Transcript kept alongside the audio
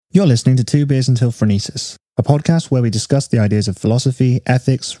You're listening to Two Beers Until Phronesis, a podcast where we discuss the ideas of philosophy,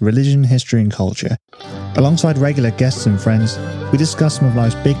 ethics, religion, history, and culture. Alongside regular guests and friends, we discuss some of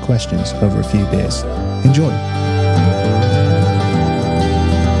life's big questions over a few beers. Enjoy.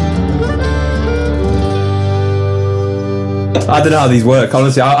 I don't know how these work,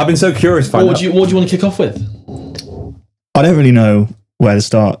 honestly. I've been so curious to find What out. do you want to kick off with? I don't really know where to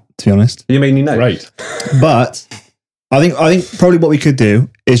start, to be honest. You mean you know? Right. But I think probably what we could do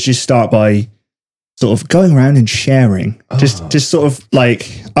is just start by sort of going around and sharing. Just sort of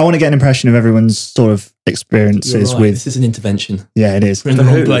like, I want to get an impression of everyone's sort of experiences with. This is an intervention. Yeah, it is. We're in the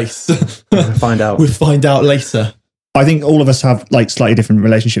wrong place. Find out. We'll find out later. I think all of us have like slightly different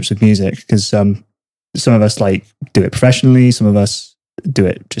relationships with music because some of us like do it professionally, some of us do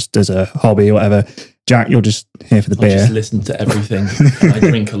it just as a hobby or whatever. Jack, you're just here for the I beer. just listen to everything. I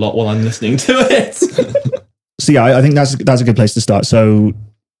drink a lot while I'm listening to it. So yeah, I think that's a good place to start. So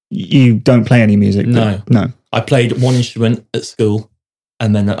you don't play any music? No. No. I played one instrument at school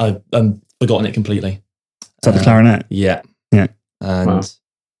and then I've forgotten it completely. Is that the clarinet? Yeah. Yeah. And Wow.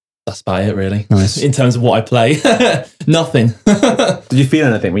 that's about it, really. Nice. In terms of what I play, nothing. Did you feel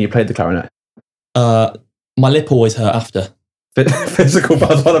anything when you played the clarinet? My lip always hurt after. Physical, but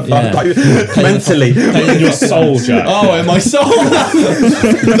I was on Yeah. mentally. Pain in your soul, Jack. Oh, in my soul.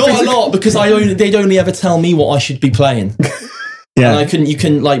 Not a lot, because they'd only ever tell me what I should be playing. Yeah. And you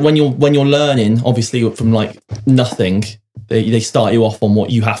can like when you're learning, obviously from like nothing, they start you off on what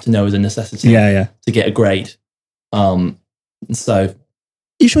you have to know as a necessity Yeah. to get a grade. So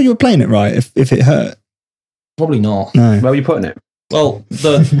You sure you were playing it right? If it hurt? probably not. No. Where were you putting it? Well,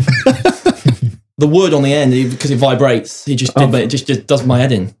 the wood on the end, because it vibrates, it just does my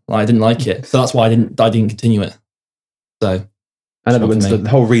head in. Like, I didn't like it, so that's why I didn't continue it. So I never Not for understood me. the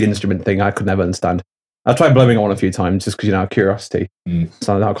whole reed instrument thing. I could never understand. I tried blowing it on a few times just because, curiosity.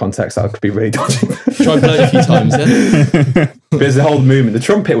 So in that context, that could be really dodgy. tried blowing a few times. Yeah. But there's the whole movement. The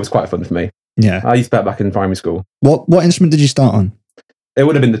trumpet was quite fun for me. Yeah. I used to play it back in primary school. What instrument did you start on? It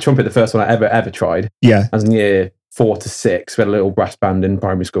would have been the trumpet, the first one I ever tried. Yeah. I was in year 4 to 6. We had a little brass band in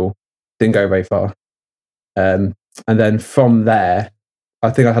primary school. Didn't go very far. And then from there, I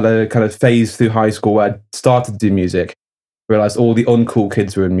think I had a kind of phase through high school where I started to do music, realised all the uncool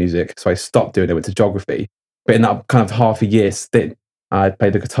kids were in music, so I stopped doing it, went to geography. But in that kind of half a year stint, I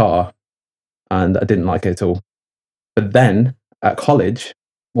played the guitar, and I didn't like it at all. But then, at college,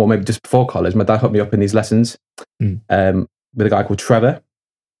 or maybe just before college, my dad hooked me up in these lessons with a guy called Trevor.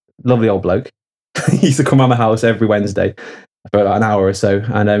 Lovely old bloke. He used to come around my house every Wednesday for like an hour or so,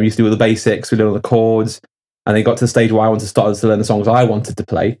 and we used to do all the basics, we did all the chords, and then got to the stage where I wanted to start to learn the songs I wanted to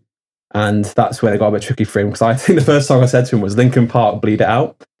play, and that's when it got a bit tricky for him, because I think the first song I said to him was Linkin Park, Bleed It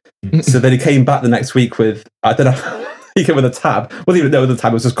Out. So then he came back the next week with, I don't know, he came with a tab. Wasn't even know the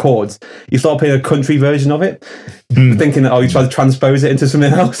tab, it was just chords. He started playing a country version of it, thinking that, he tried to transpose it into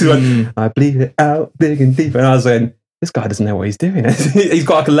something else. He went, I bleed it out big and deep. And I was saying, this guy doesn't know what he's doing. He's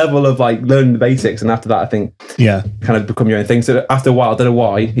got like a level of like learning the basics, and after that, I think, kind of become your own thing. So after a while, I don't know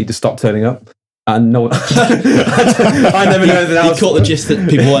why, he just stopped turning up. And no, I never knew anything else. He caught the gist that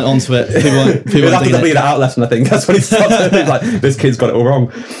people weren't onto it. People It was after the Bleed It Out lesson, I think. That's when he started. He was like, this kid's got it all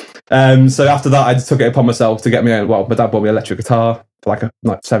wrong. So after that, I just took it upon myself to get me. Well, my dad bought me an electric guitar for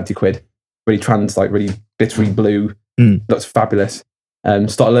like 70 quid. Really really glittery blue. Looks fabulous.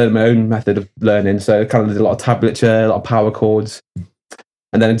 Started learning my own method of learning. So kind of did a lot of tablature, a lot of power chords.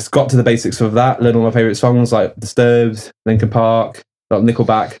 And then I just got to the basics of that. Learned all my favourite songs like Disturbed, Linkin Park, like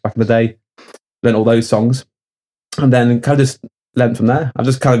Nickelback back in the day. Learned all those songs. And then kind of just learned from there. I've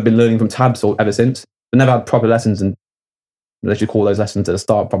just kind of been learning from tabs ever since. I've never had proper lessons, and unless you call those lessons at the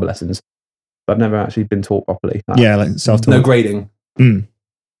start proper lessons. But I've never actually been taught properly. Yeah, like self-taught. No grading.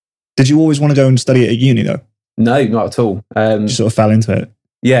 Did you always want to go and study at uni though? No, not at all. You sort of fell into it.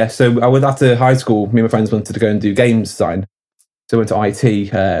 Yeah, so I went after high school. Me and my friends wanted to go and do games design. So I went to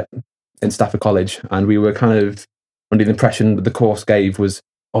IT in Stafford College, and we were kind of under the impression that the course gave was,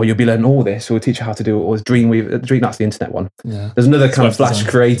 you'll be learning all this. We'll teach you how to do all this Dreamweaver. That's the internet one. Yeah. There's another kind of Web Flash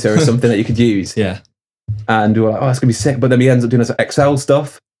design. creator or something that you could use. Yeah. And we were like, it's going to be sick. But then we ended up doing this Excel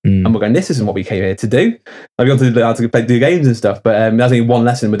stuff. And we're going, this isn't what we came here to do. And we got to do how to do games and stuff. But there was only one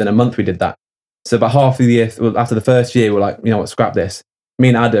lesson within a month we did that. So about half of the year, after the first year, we're like, you know what, scrap this. Me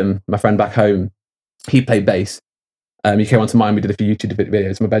and Adam, my friend back home, he played bass. He came onto mine. We did a few YouTube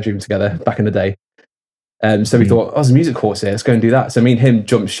videos in my bedroom together back in the day. So we thought, there's a music course here. Let's go and do that. So me and him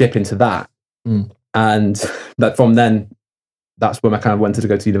jumped ship into that. And that from then, that's when I kind of wanted to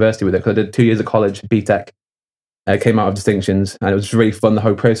go to university with it. Because I did 2 years of college, BTEC. Came out of distinctions. And it was really fun, the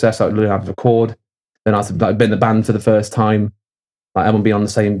whole process. I learned how to record. Then I was been in the band for the first time. like everyone being on the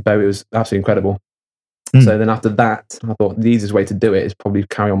same boat. It was absolutely incredible. Mm. So then after that, I thought the easiest way to do it is probably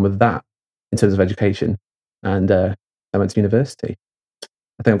carry on with that in terms of education. And I went to university.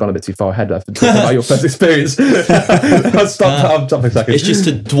 I think I've gone a bit too far ahead after talking about your first experience. I'll stop for a second. It's just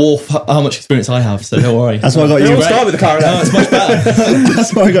to dwarf how much experience I have, so don't worry. That's why I got You you. all start with the clarinet. No, it's much better.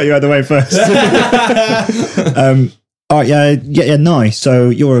 That's why I got you out of the way first. All right, yeah, nice. So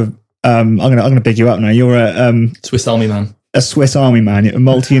you're I'm gonna pick you up now. You're Swiss Army man. a Swiss Army man, a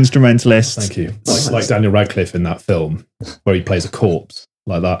multi-instrumentalist. Thank you. Like Daniel Radcliffe in that film where he plays a corpse,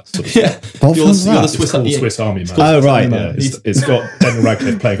 like that sort of Yeah. What You're film's the that? It's Swiss called Army. Swiss Army Man. Oh, right. Yeah, it's got Daniel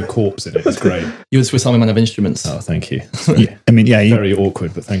Radcliffe playing a corpse in it. It's great. You're the Swiss Army man of instruments. Oh, thank you. Yeah, I mean, yeah, Very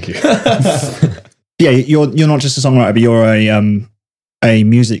awkward, but thank you. yeah. You're not just a songwriter, but you're a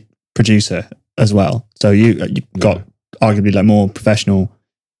music producer as well. So you've got arguably like more professional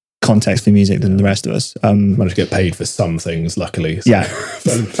context for music than the rest of us. Managed to get paid for some things, luckily. So. Yeah.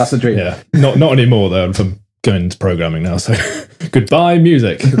 That's the dream. Yeah. Not anymore though. I'm going into programming now, so goodbye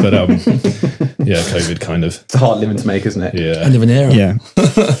music. But yeah, COVID kind of. It's a hard living to make, isn't it? Yeah. End of an era. Yeah.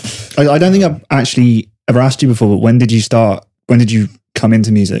 I don't think I've actually ever asked you before, but when did you start? When did you come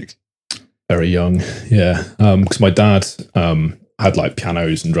into music? Very young, yeah. Because my dad had like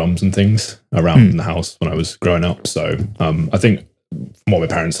pianos and drums and things around in the house when I was growing up. So I think from what my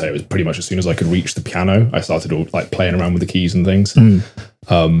parents say, it was pretty much as soon as I could reach the piano, I started all, like playing around with the keys and things. And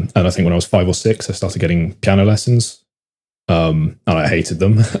I think when I was 5 or 6, I started getting piano lessons, and I hated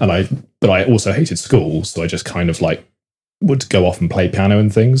them. But I also hated school, so I just kind of like would go off and play piano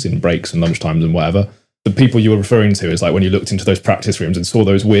and things in breaks and lunchtimes and whatever. The people you were referring to is like when you looked into those practice rooms and saw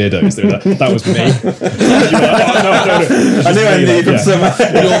those weirdos. That was me. You were like, oh, no. I knew I knew from somewhere.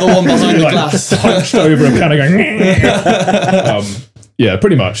 You're the one behind the Like, glass. hunched over a piano going. Yeah,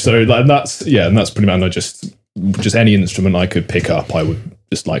 pretty much. So like, that's pretty much. I just any instrument I could pick up, I would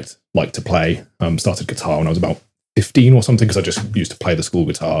just like to play. Started guitar when I was about 15 or something because I just used to play the school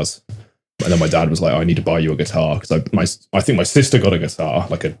guitars. And then my dad was like, I need to buy you a guitar because I think my sister got a guitar,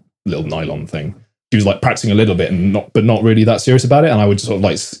 like a little nylon thing. She was like practicing a little bit but not really that serious about it. And I would just sort of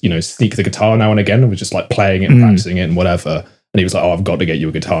like, sneak the guitar now and again. I was just like playing it and practicing it and whatever. And he was like, oh, I've got to get you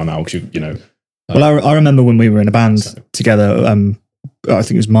a guitar now because Well, I remember when we were in a band together. I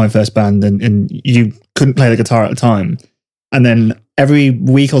think it was my first band, and you couldn't play the guitar at the time. And then every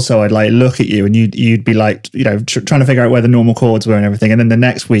week or so, I'd like look at you, and you'd be like, trying to figure out where the normal chords were and everything. And then the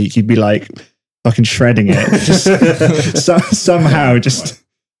next week, you'd be like fucking shredding it, just somehow, just.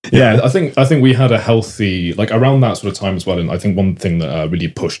 Yeah, I think we had a healthy, like around that sort of time as well. And I think one thing that really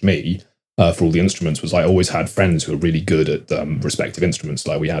pushed me for all the instruments was I always had friends who were really good at respective instruments.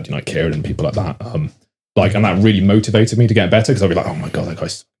 Like we had, like Kieran and people like that. And that really motivated me to get better because I'd be like, oh my God, that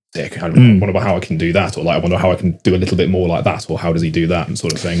guy's sick. I wonder how I can do that. Or like, I wonder how I can do a little bit more like that. Or how does he do that and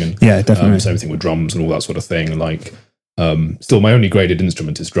sort of thing. And yeah, definitely. Same thing with drums and all that sort of thing. And like, still my only graded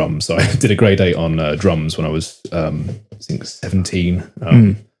instrument is drums. So I did a grade 8 on drums when I was, I think 17.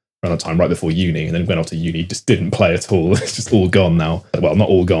 Around that time, right before uni, and then went off to uni, just didn't play at all. It's just all gone now. Well, not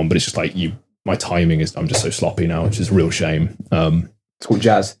all gone, but it's just like my timing is, I'm just so sloppy now, which is a real shame. It's called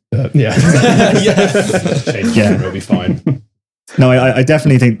jazz. Yeah. Change Yeah. it'll be fine. No, I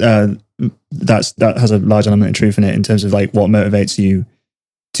definitely think that has a large element of truth in it in terms of like what motivates you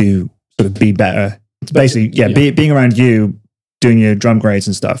to sort of be better. It's basically, being around you, doing your drum grades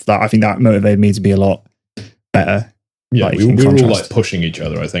and stuff. That I think that motivated me to be a lot better. Yeah, like, we were all contrast. like pushing each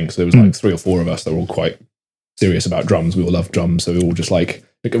other, I think. So there was like 3 or 4 of us that were all quite serious about drums. We all loved drums. So we all just like,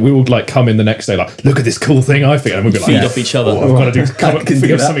 we would like come in the next day, like, look at this cool thing I think. And we'd be like, Feed off each other. I've got to come up and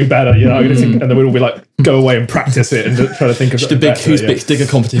think of something better. I'm gonna think, and then we'd all be like, go away and practice it and try to think of Just a big who's big digger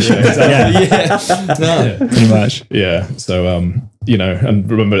competition. Yeah, Pretty much. Yeah. So, and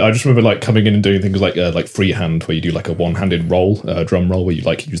I just remember like coming in and doing things like freehand, where you do like a one-handed roll, drum roll, where you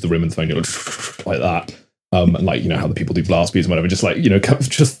like use the rim and the phone, you're like that. And like, how the people do blast beats and whatever, just like,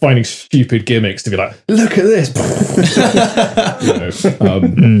 just finding stupid gimmicks to be like, look at this.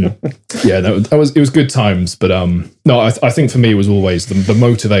 Yeah, it was good times. But no, I think for me it was always the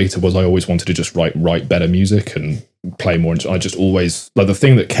motivator was I always wanted to just write better music and play more. I just always, like, the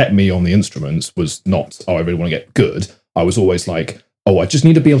thing that kept me on the instruments was not, I really want to get good. I was always like, I just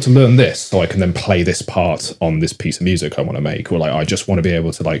need to be able to learn this so I can then play this part on this piece of music I want to make. Or like, I just want to be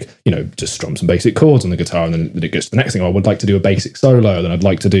able to like, just strum some basic chords on the guitar. And then it gets to the next thing. I would like to do a basic solo. Then I'd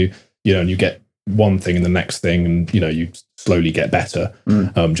like to do, and you get one thing and the next thing. And, you slowly get better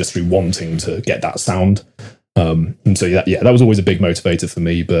just through wanting to get that sound. And so, that was always a big motivator for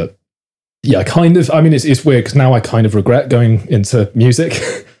me. But yeah, it's weird because now I kind of regret going into music.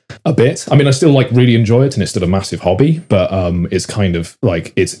 A bit. I mean, I still like really enjoy it, and it's still a massive hobby. But it's kind of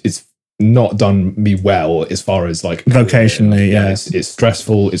like it's not done me well as far as like vocationally. Yeah, it's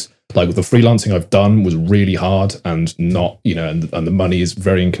stressful. It's like the freelancing I've done was really hard and not, and the money is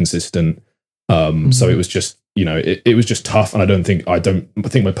very inconsistent. So it was just, it was just tough, and I don't think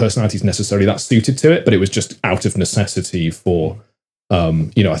my personality is necessarily that suited to it, but it was just out of necessity for.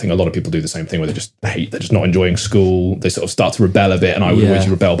 I think a lot of people do the same thing where they're just not enjoying school. They sort of start to rebel a bit, and I would always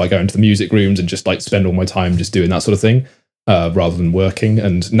rebel by going to the music rooms and just like spend all my time just doing that sort of thing rather than working.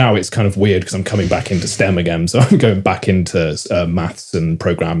 And now it's kind of weird because I'm coming back into STEM again, so I'm going back into maths and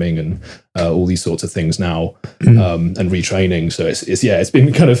programming and all these sorts of things now and retraining. So it's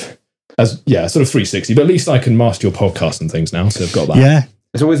been kind of sort of 360, but at least I can master your podcast and things now. So I've got that. Yeah,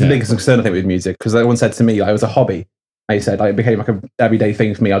 it's always the biggest concern I think with music, because everyone said to me like, it was a hobby. I said like, it became like an everyday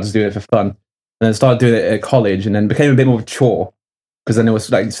thing for me. I'll just do it for fun, and then started doing it at college, and then became a bit more of a chore, because then it was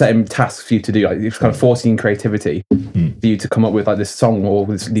like setting tasks for you to do. Like, it was kind of forcing creativity for you to come up with like this song or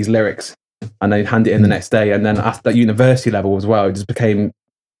with these lyrics, and then hand it in the next day. And then at that university level as well, it just became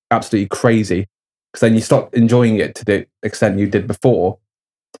absolutely crazy, because then you stopped enjoying it to the extent you did before,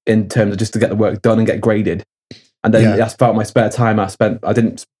 in terms of just to get the work done and get graded. And then that's about my spare time. I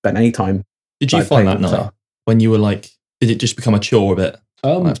didn't spend any time. Did you find that now when you were like? Did it just become a chore a bit?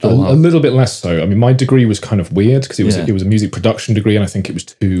 A little bit less so. I mean, my degree was kind of weird because it was a music production degree, and I think it was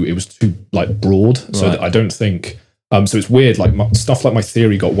too like broad. So I don't think. So it's weird. Like stuff like my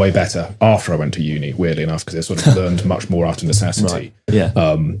theory got way better after I went to uni. Weirdly enough, because I sort of learned much more out of necessity.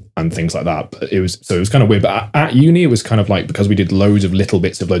 And things like that. But it was kind of weird. But at uni, it was kind of like, because we did loads of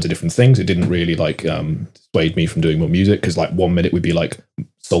loads of different things. It didn't really like dissuade me from doing more music, because like 1 minute we'd be like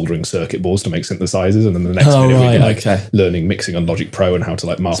soldering circuit boards to make synthesizers, and then the next minute we'd be like learning mixing on Logic Pro and how to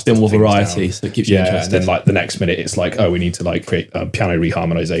like master. It's a bit more variety, so it keeps you interested. And then like the next minute it's like, we need to like create piano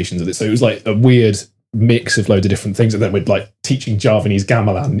reharmonizations. So it was like a weird mix of loads of different things, and then we're like teaching Javanese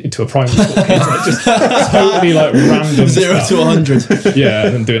gamelan into a primary school kid, like just totally like random 0 to 100.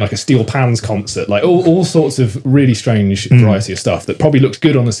 And then doing like a Steel Pans concert, like all sorts of really strange variety of stuff that probably looked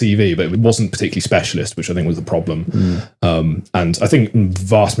good on the CV, but it wasn't particularly specialist, which I think was the problem. And I think the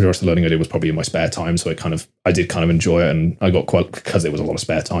vast majority of the learning I did was probably in my spare time, so I did kind of enjoy it, and I got quite, because there was a lot of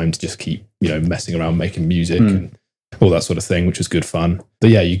spare time to just keep messing around making music and all that sort of thing, which was good fun. But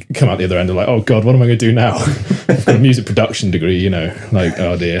yeah, you come out the other end and like, oh God, what am I going to do now? I've got a music production degree, like,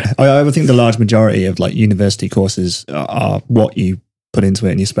 oh dear. I would think the large majority of like university courses are what you put into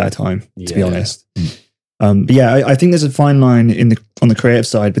it in your spare time, to be honest. But yeah, I think there's a fine line on the creative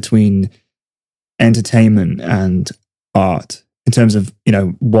side between entertainment and art, in terms of,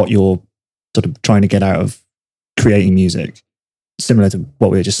 what you're sort of trying to get out of creating music. Similar to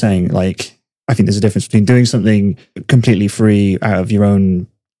what we were just saying, like, I think there's a difference between doing something completely free out of your own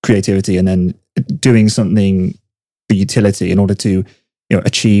creativity and then doing something for utility in order to,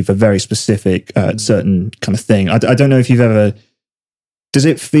 achieve a very specific, certain kind of thing. I don't know if you've ever. Does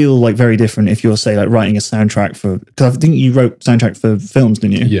it feel like very different if you're, say, like writing a soundtrack for? Because I think you wrote soundtrack for films,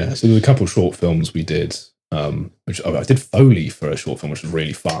 didn't you? Yeah. So there's a couple of short films we did. Which I did Foley for a short film, which was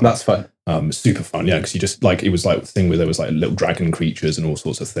really fun. That's fun. Super fun, yeah, because you just like, it was like the thing where there was like little dragon creatures and all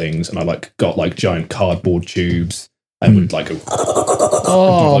sorts of things, and I like got like giant cardboard tubes and would like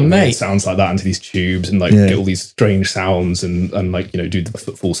mate, sounds like that into these tubes, and like get all these strange sounds and like do the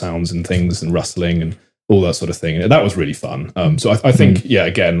footfall sounds and things and rustling and all that sort of thing. And that was really fun. So I think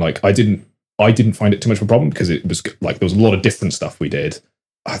again, like I didn't find it too much of a problem, because it was like there was a lot of different stuff we did.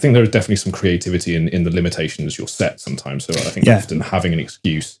 I think there is definitely some creativity in the limitations you're set sometimes. So I think often having an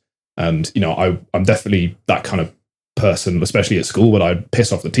excuse, and I'm definitely that kind of person, especially at school, where I'd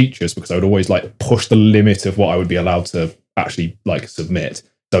piss off the teachers because I would always like push the limit of what I would be allowed to actually like submit. So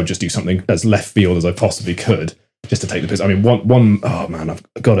I would just do something as left field as I possibly could just to take the piss. I mean, oh man, I've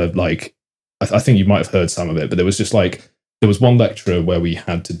got to like, I think you might have heard some of it, but there was one lecturer where we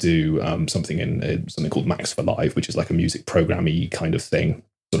had to do something called Max for Live, which is like a music programmy kind of thing,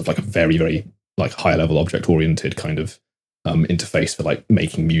 sort of like a very, very like higher level object oriented kind of interface for like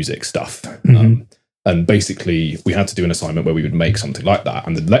making music stuff. And basically we had to do an assignment where we would make something like that.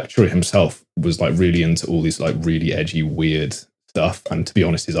 And the lecturer himself was like really into all these like really edgy, weird stuff. And to be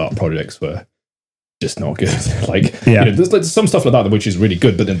honest, his art projects were just not good. There's some stuff like that which is really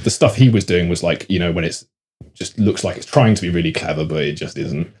good, but then the stuff he was doing was like, when it's just looks like it's trying to be really clever, but it just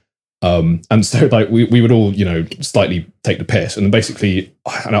isn't. And so like we would all, slightly take the piss, and then basically,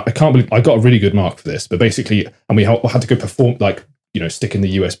 and I can't believe I got a really good mark for this, but basically, and we had to go perform, like, stick in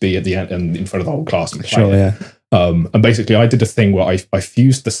the USB at the end and in front of the whole class and play it. And basically I did a thing where I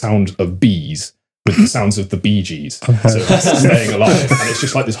fused the sound of bees with the sounds of the Bee Gees. So it's Staying Alive. And it's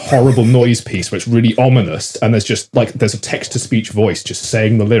just like this horrible noise piece where it's really ominous. And there's a text-to-speech voice just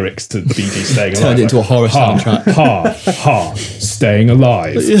saying the lyrics to the Bee Gees Staying Alive. Turned into a horror soundtrack. Ha, Staying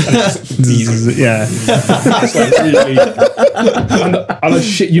Alive. And it's Yeah. it's like really, and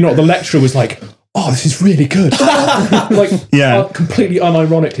shit, the lecturer was like, oh, this is really good. Completely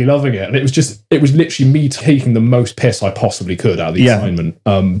unironically loving it. And it was literally me taking the most piss I possibly could out of the assignment.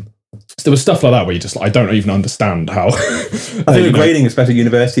 So there was stuff like that where you just, I don't even understand how. I think the grading, especially at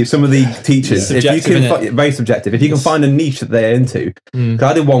university, some of the teachers, if you can, very subjective, if you can find a niche that they're into. Because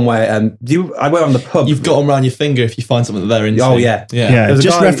I did one where I went on the pub. You've got them around your finger if you find something that they're into. Oh, yeah.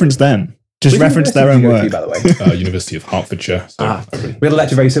 Just reference them. Just reference their own work. By the way. University of Hertfordshire. So we had a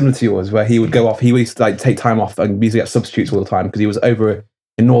lecture very similar to yours where he would go off. He used to take time off and usually get substitutes all the time because he was over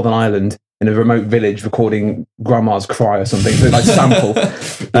in Northern Ireland in a remote village recording grandma's cry or something, so sample.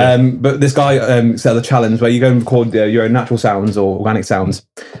 But this guy set the challenge where you go and record your own natural sounds or organic sounds.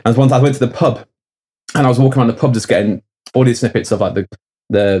 And once I went to the pub and I was walking around the pub just getting audio snippets of like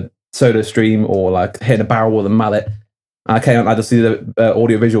the soda stream or like hitting a barrel with a mallet. And I came out and I just see the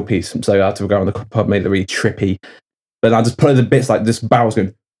audio visual piece. So I had to go around the pub, made it really trippy. But I just put the bits like this barrel's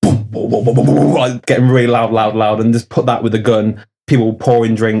going boom, boom, boom, boom, boom, boom, like getting really loud, and just put that with a gun, people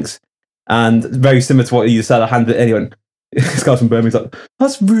pouring drinks. And very similar to what you said, I handed it anyone. This guy from Birmingham's like,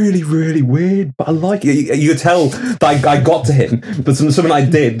 that's really, really weird, but I like it. You could tell that I got to him, but something I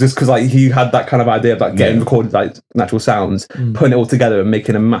did just because he had that kind of idea of getting recorded natural sounds, putting it all together and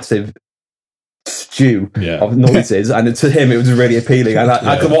making a massive stew of noises. And to him, it was really appealing. And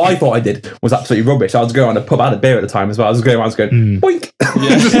what I thought I did was absolutely rubbish. I was going on a pub, I had a beer at the time as well. I was going boink,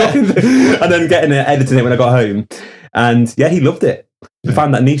 and then getting it, editing it when I got home. And he loved it. I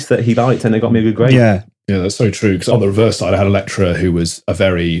found that niche that he liked, and they got me a good grade. Yeah, that's so true. Because on the reverse side, I had a lecturer who was a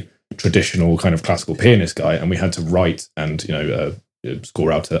very traditional kind of classical pianist guy, and we had to write and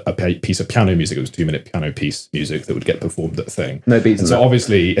score out a piece of piano music. It was 2-minute piano piece music that would get performed at the thing. No beats. And so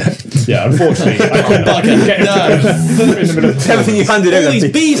obviously, unfortunately, I couldn't get in the middle of everything you handed over. All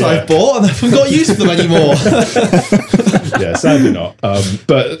these bees I've bought, and I've got use for them anymore. Sadly not.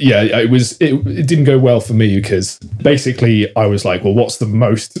 It didn't go well for me because basically I was like, well, what's the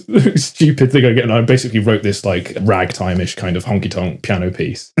most stupid thing I get? And I basically wrote this ragtime-ish kind of honky-tonk piano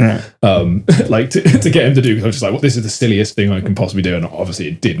piece, to get him to do. Because I was just like, well, this is the silliest thing I can possibly do. And obviously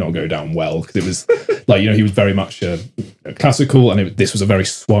it did not go down well because it was he was very much classical, and this was a very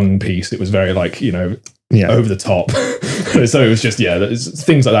swung piece. It was very over the top. So it was just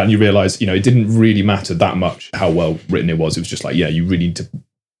things like that, and you realise it didn't really matter that much how well written it was. It was just you really need to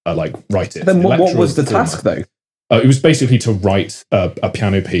write it. Then what was the task though? It was basically to write a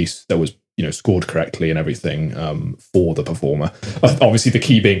piano piece that was scored correctly and everything for the performer. Obviously, the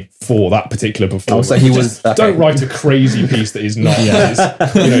key being for that particular performer. Oh, so he was. Okay. Don't write a crazy piece that is not.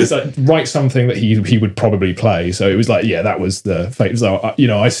 It's write something that he would probably play. So it was that was the fate. So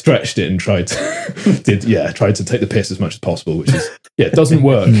I stretched it and tried to take the piss as much as possible, which is it doesn't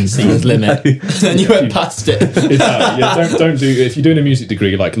work. See his limit, and you went past it. Don't do. If you're doing a music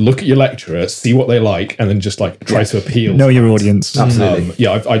degree, look at your lecturer, see what they like, and then just try to appeal. Know your audience. Absolutely.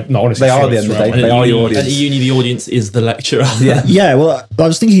 Honestly, they are. They are your audience. At uni, the audience is the lecturer. Well, I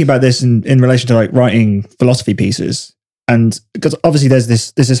was thinking about this in relation to writing philosophy pieces, and because obviously there's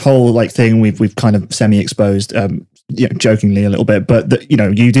this whole thing we've kind of semi-exposed, jokingly a little bit, but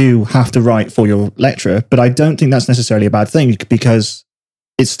you do have to write for your lecturer, but I don't think that's necessarily a bad thing because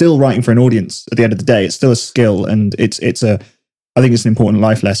it's still writing for an audience. At the end of the day, it's still a skill, and I think it's an important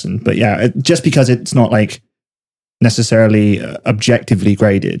life lesson. But just because it's not necessarily objectively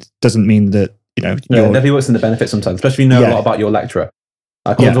graded doesn't mean that it definitely works in the benefit sometimes, especially if you know a lot about your lecturer.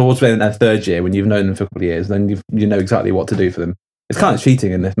 Towards in their third year, when you've known them for a couple of years, then you know exactly what to do for them. It's kind of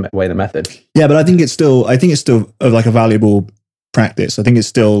cheating in this way, the method. Yeah, but I think it's still a valuable practice. I think it's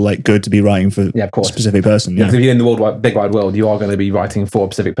still good to be writing for a specific person. Because if you're in the big wide world, you are going to be writing for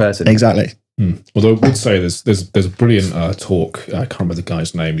a specific person. Exactly. Although I would say there's a brilliant talk. I can't remember the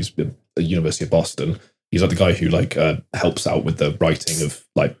guy's name. He's at the University of Boston. He's the guy who helps out with the writing of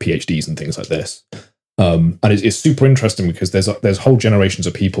PhDs and things like this. And it's super interesting because there's whole generations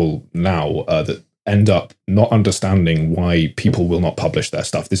of people now that end up not understanding why people will not publish their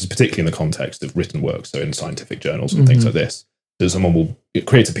stuff. This is particularly in the context of written work, so in scientific journals and things like this. So someone will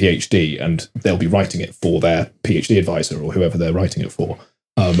create a PhD and they'll be writing it for their PhD advisor or whoever they're writing it for.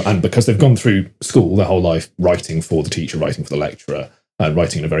 And because they've gone through school their whole life writing for the teacher, writing for the lecturer, and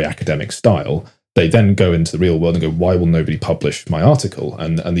writing in a very academic style, they then go into the real world and go, why will nobody publish my article?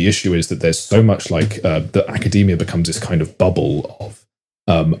 And the issue is that there's so much that academia becomes this kind of bubble of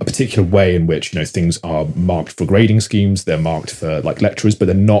a particular way in which, things are marked for grading schemes. They're marked for like lecturers, but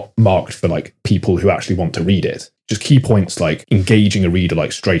they're not marked for like people who actually want to read it. Just key points like engaging a reader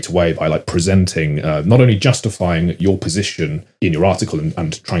like straight away by like presenting, not only justifying your position in your article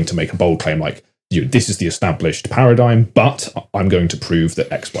and trying to make a bold claim like, this is the established paradigm, but I'm going to prove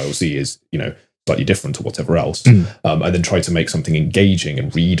that X, Y, or Z is, slightly different or whatever else, and then try to make something engaging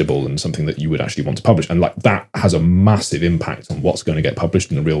and readable and something that you would actually want to publish. And like that has a massive impact on what's going to get published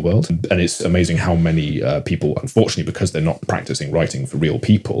in the real world. And it's amazing how many people, unfortunately, because they're not practicing writing for real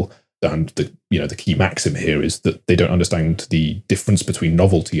people, and the key maxim here is that they don't understand the difference between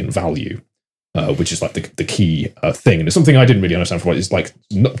novelty and value, which is like the key thing. And it's something I didn't really understand for it's like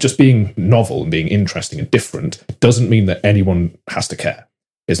just being novel and being interesting and different doesn't mean that anyone has to care.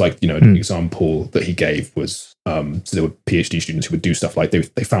 It's like, an example that he gave was, so there were PhD students who would do stuff like they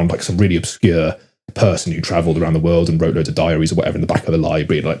found like some really obscure person who traveled around the world and wrote loads of diaries or whatever in the back of the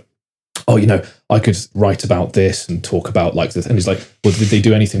library. Like, I could write about this and talk about like this. And he's like, well, did they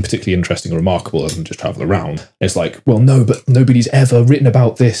do anything particularly interesting or remarkable other than just travel around? And it's like, well, no, but nobody's ever written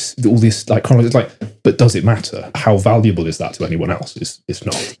about this, all this like chronology. It's like, but does it matter? How valuable is that to anyone else? It's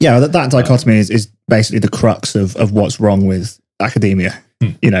not. Yeah, that dichotomy is basically the crux of what's wrong with academia.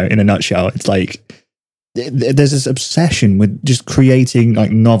 In a nutshell, it's like there's this obsession with just creating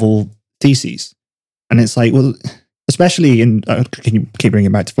like novel theses, and it's like, well, especially in can you keep bringing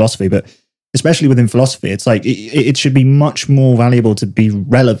it back to philosophy, but especially within philosophy, it's like it should be much more valuable to be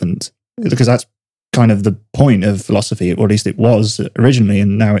relevant, because that's kind of the point of philosophy, or at least it was originally,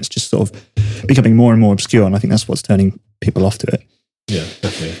 and now it's just sort of becoming more and more obscure, and I think that's what's turning people off to it. Yeah,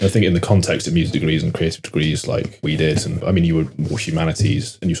 definitely. I think in the context of music degrees and creative degrees like we did, and I mean, you were more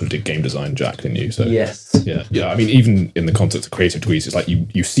humanities and you sort of did game design, Jack, didn't you? So yes. Yeah. I mean, even in the context of creative degrees, it's like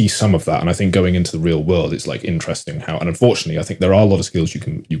you see some of that. And I think going into the real world, it's like interesting how, and unfortunately, I think there are a lot of skills you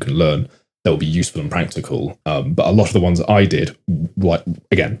can learn that will be useful and practical. But a lot of the ones that I did, like,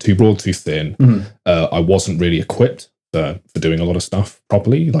 again, too broad, too thin. I wasn't really equipped for doing a lot of stuff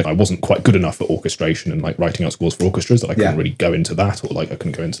properly. Like I wasn't quite good enough for orchestration and like writing out scores for orchestras that I couldn't really go into that, or like I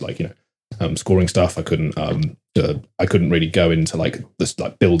couldn't go into like scoring stuff. I couldn't really go into like this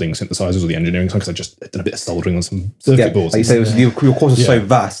like building synthesizers or the engineering stuff, because I just did a bit of soldering on some circuit boards. Like you say, your course is so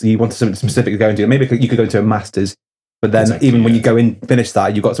vast. You wanted something specific to go into. Maybe you could go to a master's, but then even when you go in, finish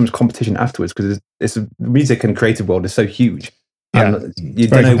that, you've got so much competition afterwards, because it's music and creative world is so huge. And you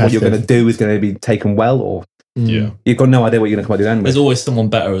don't know what you're going to do is going to be taken well, or you've got no idea what you're going to come out to the end with. There's always someone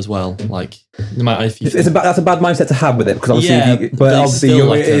better as well. Like no matter if you, that's a bad mindset to have with it, because obviously,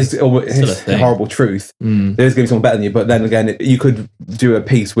 it's a horrible truth. There's going to be someone better than you, but then again, you could do a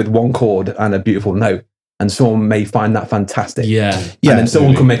piece with one chord and a beautiful note, and someone may find that fantastic. And then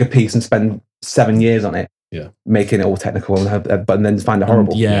someone can make a piece and spend 7 years on it. Making it all technical, but then find it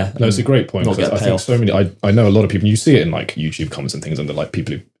horrible. No, it's a great point, because I think so many. I know a lot of people. You see it in like YouTube comments and things under like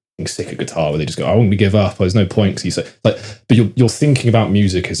people who sick of guitar, where they just go, "I want to give up." There's no point, because you say like, but you're thinking about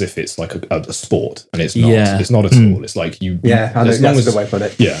music as if it's like a sport, and it's not. It's not at all. It's like you. As long as the way for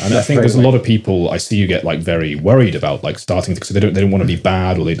it. And I think there's a lot of people I see you get like very worried about like starting because they don't want to be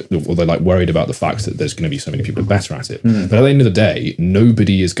bad, or they're like worried about the fact that there's going to be so many people better at it. But at the end of the day,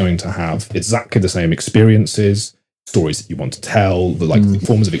 nobody is going to have exactly the same experiences, stories that you want to tell, the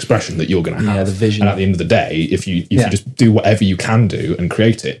forms of expression that you're going to have. The vision. And at the end of the day, if you just do whatever you can do and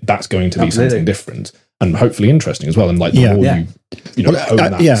create it, that's going to be something different and hopefully interesting as well. And like the more you hone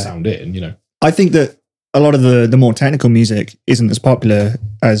that sound in, I think that a lot of the more technical music isn't as popular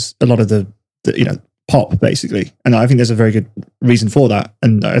as a lot of the pop, basically, and I think there's a very good reason for that.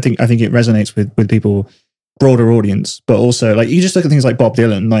 And I think it resonates with people, broader audience, but also like you just look at things like Bob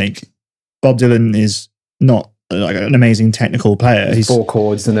Dylan. Like Bob Dylan is not like an amazing technical player. He's 4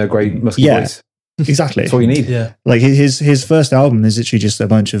 chords and a great musky voice. Exactly. That's all you need. Like his first album is literally just a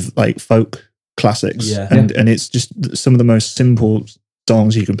bunch of like folk classics, and it's just some of the most simple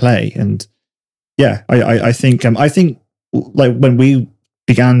songs you can play. And I think like when we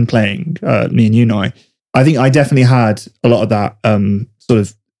began playing, me and you and I think I definitely had a lot of that sort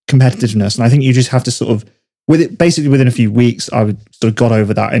of competitiveness, and I think you just have to sort of within a few weeks, I would sort of got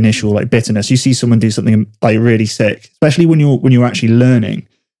over that initial like bitterness. You see someone do something like really sick, especially when you're actually learning.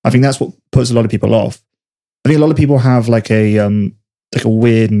 I think that's what puts a lot of people off. I think a lot of people have like a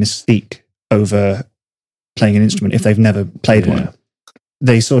weird mystique over playing an instrument if they've never played one.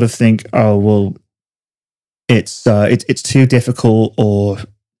 They sort of think, oh well, it's too difficult, or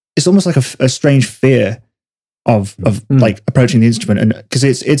it's almost like a strange fear of like approaching the instrument, and because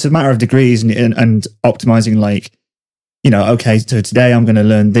it's a matter of degrees and optimizing like okay, so today I'm going to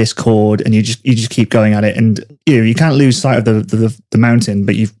learn this chord, and you just keep going at it, and you can't lose sight of the mountain,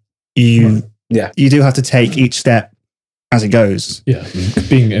 but you do have to take each step as it goes. Yeah,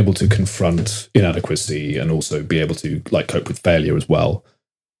 being able to confront inadequacy and also be able to like cope with failure as well.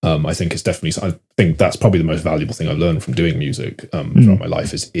 I think it's definitely. I think that's probably the most valuable thing I've learned from doing music throughout my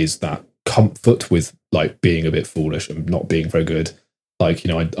life is that comfort with like being a bit foolish and not being very good. Like,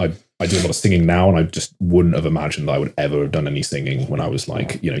 I do a lot of singing now, and I just wouldn't have imagined that I would ever have done any singing when I was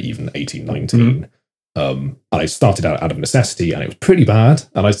like, even 18, 19. And I started out of necessity, and it was pretty bad.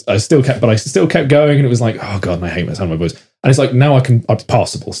 And I still kept going, and it was like, oh God, and I hate the sound of my voice. And it's like, now I'm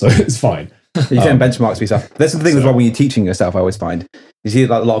passable, so it's fine. You can benchmarks for yourself. That's the thing as well when you're teaching yourself, I always find. You see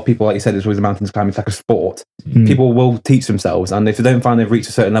like a lot of people, like you said, it's always mountains climbing, it's like a sport. People will teach themselves, and if they don't find they've reached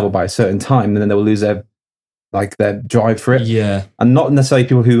a certain level by a certain time, then they will lose their drive for it. Yeah. And not necessarily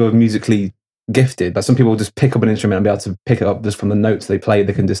people who are musically gifted, but some people will just pick up an instrument and be able to pick it up just from the notes they play.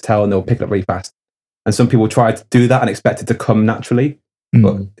 They can just tell, and they'll pick it up really fast. And some people try to do that and expect it to come naturally.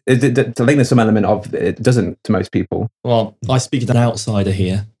 But I think there's some element of it doesn't to most people. Well, I speak as an outsider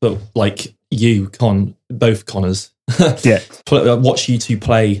here, but like you, both Connors, watch you two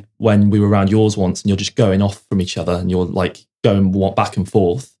play when we were around yours once, and you're just going off from each other, and you're like going back and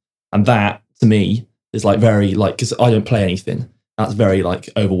forth, and that to me is like very like, because I don't play anything, that's very like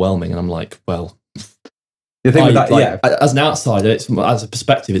overwhelming, and I'm like, well. The thing with that, as an outsider, as a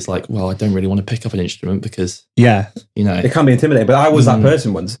perspective, it's like, well, I don't really want to pick up an instrument because, it can be intimidating. But I was that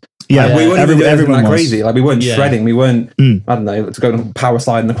person once. Yeah, we weren't everyone was crazy. Like we weren't shredding. We weren't. I don't know, going power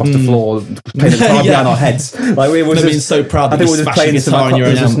sliding across the floor, playing the guitar behind our heads. Like we were just being so proud. I think we were just playing guitar on your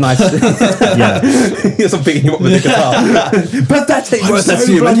own. Just nice. You're sort of picking you up with the guitar. Pathetic. I'm so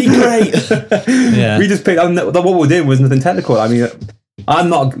bloody great. We just picked. What we were doing was nothing technical. I mean. I'm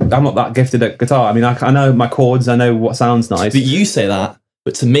not that gifted at guitar. I mean, I know my chords. I know what sounds nice. But you say that.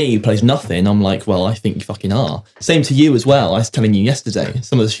 But to me, who plays nothing, I'm like, well, I think you fucking are. Same to you as well. I was telling you yesterday,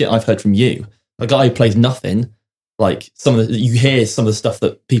 some of the shit I've heard from you. A guy who plays nothing, like you hear some of the stuff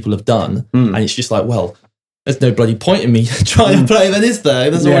that people have done, and it's just like, well, there's no bloody point in me trying to play that, is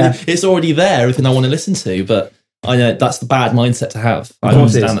there? It's already there, everything I want to listen to. But I know that's the bad mindset to have. I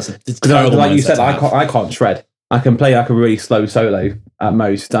understand that's a terrible mindset. Like you said, I can't shred. I can play like a really slow solo at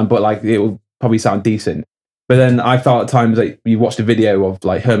most, but like it will probably sound decent. But then I felt at times like you watched a video of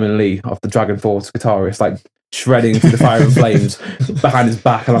like Herman Lee, of the Dragon Force guitarist, like shredding through the fire and flames behind his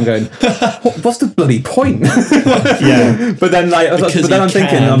back, and I'm going, what's the bloody point? But then I'm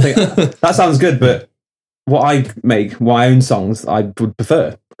thinking, that sounds good, but what I make, my own songs, I would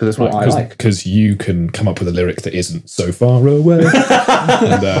prefer. Because that's what I like. Because you can come up with a lyric that isn't so far away. through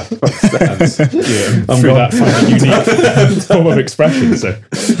that find a unique form of expression. So,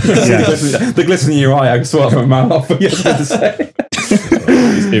 the glisten in your eye, I can swallow my mouth. To say.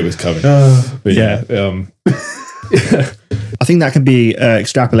 It was coming. I think that can be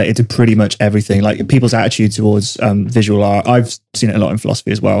extrapolated to pretty much everything. Like people's attitude towards visual art. I've seen it a lot in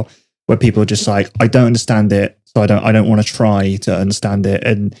philosophy as well, where people are just like, I don't understand it. So I don't want to try to understand it,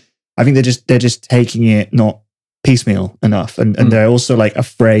 and I think they're just taking it not piecemeal enough, and they're also like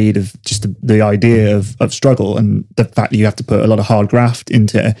afraid of just the idea of struggle and the fact that you have to put a lot of hard graft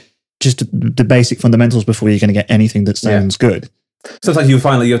into just the basic fundamentals before you're going to get anything that sounds good. Sometimes you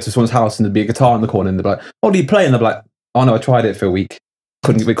find like you go to someone's house and there'd be a guitar in the corner, and they're like, "What do you play?" And they're like, "Oh no, I tried it for a week,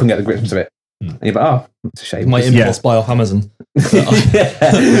 we couldn't get the grips of it." And you're like, "Oh, it's a shame." My impulse buy off Amazon.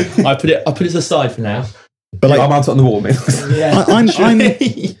 I put it aside for now. But like, I'm out on the wall, man.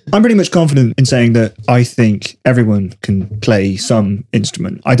 I'm pretty much confident in saying that I think everyone can play some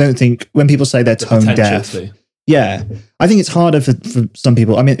instrument. I don't think when people say they're tone deaf. I think it's harder for some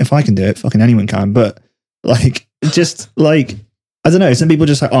people. I mean, if I can do it, fucking anyone can. But like, just like, I don't know. Some people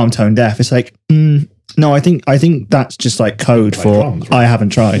just like, oh, I'm tone deaf. It's like, no, I think that's just like code like for drums, right? I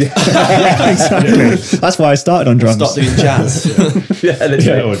haven't tried. Exactly. That's why I started on drums. Start doing jazz.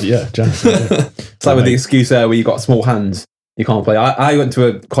 Jazz. It's like with the excuse where you got small hands, you can't play. I went to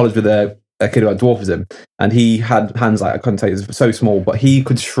a college with a kid who had dwarfism, and he had hands like, I couldn't tell you, so small, but he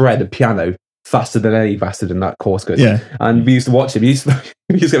could shred a piano faster than any bastard in that course could. Yeah. And we used to watch him. He used to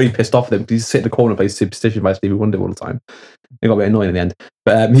get me pissed off with him because he used to sit in the corner and play Superstition by Stevie Wonder all the time. It got a bit annoying in the end.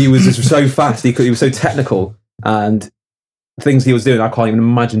 But he was just so fast. He was so technical, and things he was doing, I can't even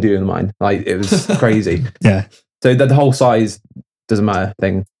imagine doing mine. Like, it was crazy. Yeah. So the whole size doesn't matter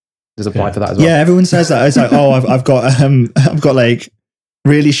thing does apply for that as well. Yeah, everyone says that. It's like, oh, I've got like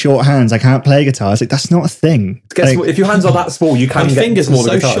really short hands. I can't play guitar. It's like, that's not a thing. Like, if your hands are that small, you can get fingers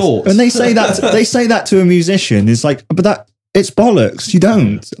smaller are so guitars. short. And they say that to a musician. It's like, but It's bollocks. You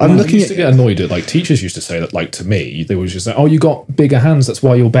don't. I'm I looking used to get annoyed at like teachers used to say that like to me they was just like, oh, you got bigger hands, that's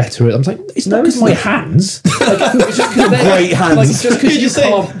why you're better at. I'm like, it's not because my hands. Like, it's just Great hands. Like, it's just because you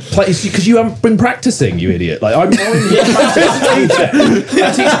can't play. It's because you haven't been practicing, you idiot. Like I'm a teacher.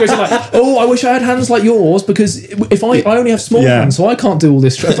 A teacher goes like, oh, I wish I had hands like yours because if I only have small hands, so I can't do all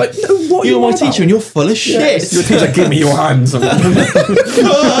this. It's like, no, what You're my teacher and you're full of shit. Your teacher, give me your hands. Not at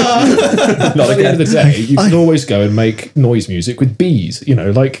the end of the day, you can always go and make noise music with bees, you know,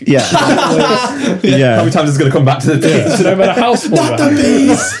 like yeah. How Yeah. many times is it going to come back to the bees? so no matter how small Not the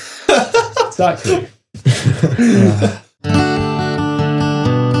bees. exactly.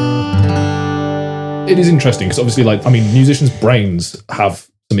 It is interesting because obviously, like, I mean, musicians' brains have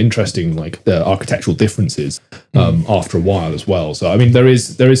some interesting like architectural differences after a while as well. So I mean, there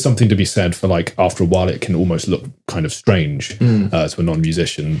is something to be said for like after a while it can almost look kind of strange to a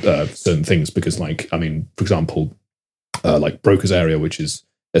non-musician certain things because like I mean, for example, like Broca's area, which is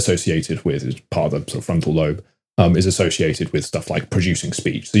associated with is part of the sort of frontal lobe, is associated with stuff like producing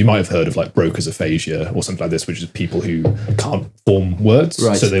speech. So you might have heard of like Broca's aphasia or something like this, which is people who can't form words.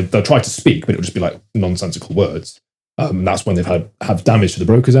 Right. So they'll try to speak, but it'll just be like nonsensical words. And that's when they've have damage to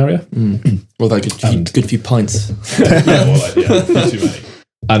the Broca's area. Well, like good few pints. Too many.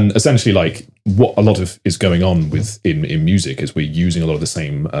 And essentially, like what a lot of is going on with in music is we're using a lot of the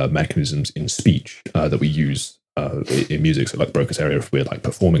same mechanisms in speech that we use in music. So like Broca's area, if we're like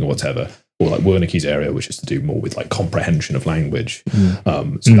performing or whatever, or like Wernicke's area, which is to do more with like comprehension of language. So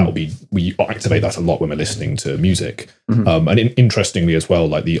that will be, we activate that a lot when we're listening to music. And interestingly as well,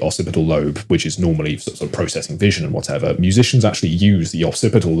 like the occipital lobe, which is normally sort of processing vision and whatever, musicians actually use the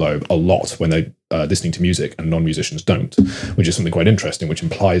occipital lobe a lot when they're listening to music and non-musicians don't, which is something quite interesting, which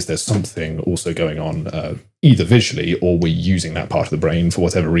implies there's something also going on either visually or we're using that part of the brain for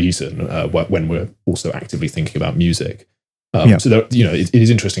whatever reason when we're also actively thinking about music. So there, you know, it is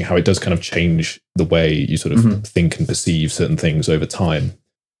interesting how it does kind of change the way you sort of think and perceive certain things over time.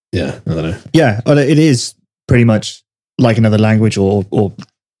 Yeah, I don't know. Yeah, well, it is pretty much like another language, or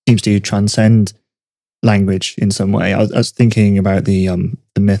seems to transcend language in some way. I was thinking about the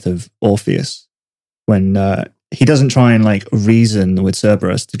myth of Orpheus when he doesn't try and like reason with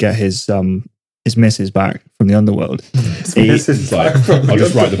Cerberus to get his missus back from the underworld. It's like, I'll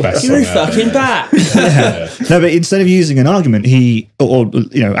just write the best You're song ever. fucking back. No, but instead of using an argument, or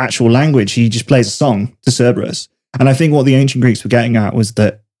actual language, he just plays a song to Cerberus. And I think what the ancient Greeks were getting at was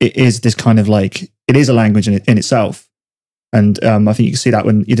that it is this kind of like, it is a language in itself. And I think you can see that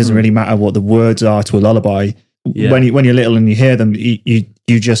when it doesn't really matter what the words are to a lullaby. Yeah. When you're little and you hear them, you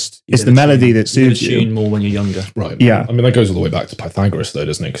just, it's the melody that suits You tune you. more when you're younger. Right. Yeah. I mean, that goes all the way back to Pythagoras, though,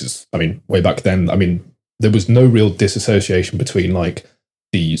 doesn't it? Because, I mean, way back then, I mean, there was no real disassociation between like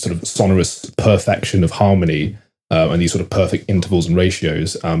the sort of sonorous perfection of harmony and these sort of perfect intervals and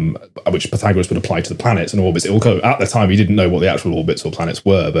ratios, which Pythagoras would apply to the planets and orbits. It will at the time, he didn't know what the actual orbits or planets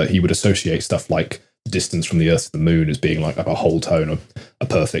were, but he would associate stuff like the distance from the Earth to the Moon as being like a whole tone, a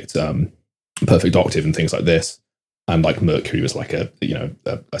perfect octave, and things like this. And like Mercury was like a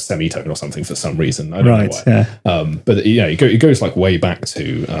semitone or something for some reason. I don't know why. Yeah. But yeah, it goes like way back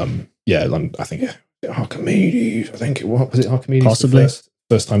to I think Archimedes. I think was it Archimedes? Possibly. The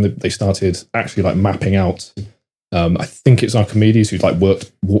first time that they started actually like mapping out. I think it's Archimedes who like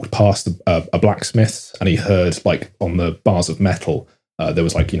walked past a blacksmith and he heard like on the bars of metal. There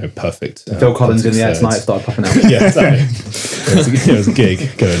was like perfect. Phil Collins in the Air Tonight started popping out. Yeah, exactly. There was a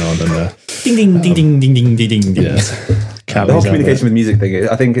gig going on, and Ding ding ding ding ding ding ding ding. yeah. The whole communication with music thing,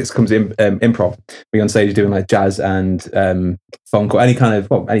 I think it comes in improv. We're on stage doing like jazz and funk or any kind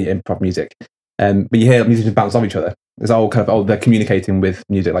of any improv music. But you hear musicians bounce off each other. It's all kind of they're communicating with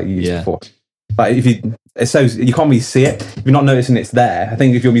music like you used before. Like you can't really see it. If you're not noticing it's there, I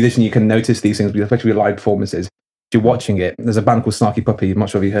think if you're a musician, you can notice these things, especially with live performances. If you're watching it, there's a band called Snarky Puppy. I'm not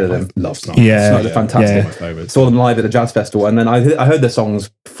sure if you heard of them. Love Snarky. Yeah. They're fantastic. My favourites. Saw them live at the jazz festival, and then I heard their songs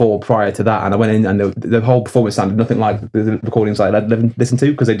prior to that, and I went in, and the whole performance sounded nothing like the recordings I'd listened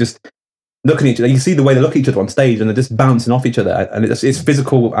to, because they just look at each other. You see the way they look at each other on stage, and they're just bouncing off each other, and it's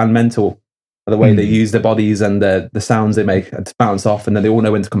physical and mental. The way they use their bodies and the sounds they make to bounce off, and then they all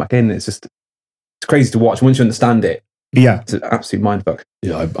know when to come back in. It's crazy to watch. Once you understand it, it's an absolute mindfuck.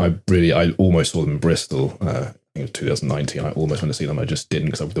 Yeah, I almost saw them in Bristol. I think it was 2019. I almost went to see them. I just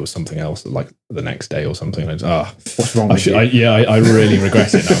didn't because there was something else like the next day or something. I just, What's wrong with you? I really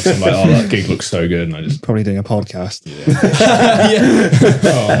regret it now. 'Cause I'm like, that gig looks so good, and I just Probably doing a podcast.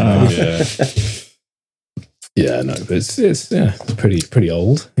 Yeah, no, but it's pretty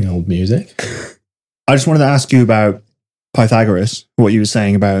old, old music. I just wanted to ask you about Pythagoras, what you were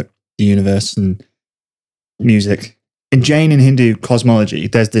saying about the universe and music. in Jain and Hindu cosmology,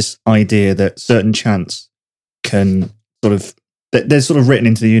 there's this idea that certain chants can they're sort of written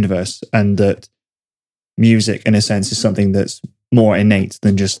into the universe, and that music, in a sense, is something that's more innate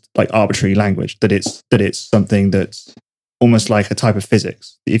than just like arbitrary language. That it's something that's almost like a type of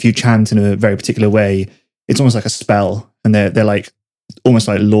physics. If you chant in a very particular way, it's almost like a spell, and they're like almost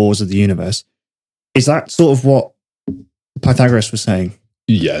like laws of the universe. Is that sort of what Pythagoras was saying?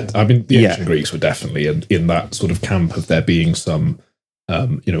 Yeah, I mean, the ancient Greeks were definitely in that sort of camp of there being some,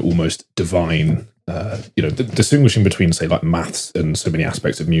 almost divine, distinguishing between, say, like maths and so many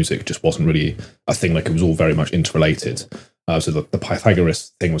aspects of music just wasn't really a thing. Like, it was all very much interrelated. So the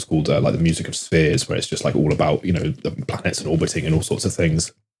Pythagoras thing was called like the music of spheres, where it's just like all about, the planets and orbiting and all sorts of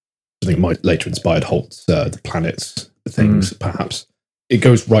things. I think might later inspired Holt's the planets, the things, perhaps. It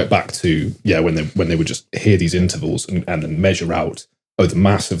goes right back to, when they would just hear these intervals and then measure out, the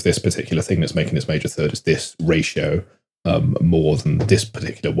mass of this particular thing that's making this major third is this ratio more than this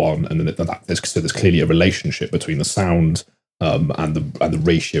particular one, and then there's clearly a relationship between the sound and the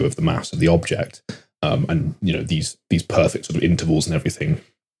ratio of the mass of the object, and these perfect sort of intervals and everything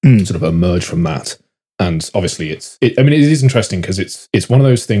sort of emerge from that. And obviously, it is interesting because it's one of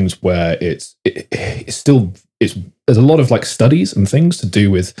those things where it's there's a lot of like studies and things to do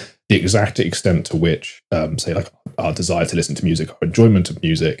with the exact extent to which, say, like our desire to listen to music, our enjoyment of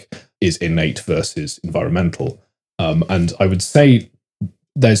music is innate versus environmental. And I would say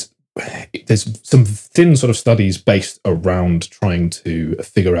there's some thin sort of studies based around trying to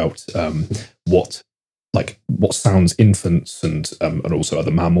figure out what sounds infants and also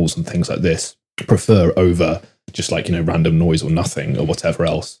other mammals and things like this prefer over just like random noise or nothing or whatever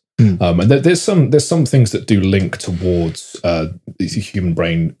else. And there's some things that do link towards the human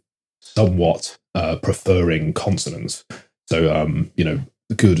brain somewhat preferring consonants. So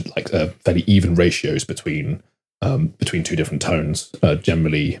good like fairly even ratios between two different tones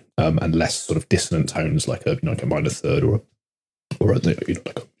generally, and less sort of dissonant tones like a minor third or like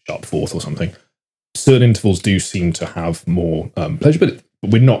a sharp fourth or something. Certain intervals do seem to have more pleasure, but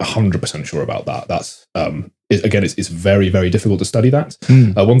we're not 100% sure about that. That's it's very, very difficult to study that.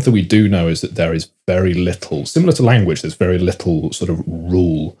 One thing we do know is that there is very little, similar to language, there's very little sort of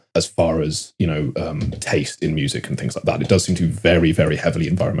rule as far as taste in music and things like that. It does seem to be very, very heavily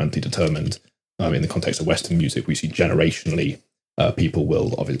environmentally determined. In the context of Western music, we see generationally people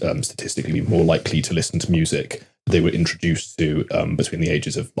will statistically be more likely to listen to music they were introduced to between the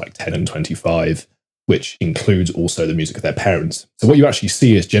ages of like 10 and 25, which includes also the music of their parents. So what you actually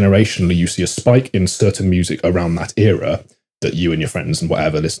see is generationally, you see a spike in certain music around that era that you and your friends and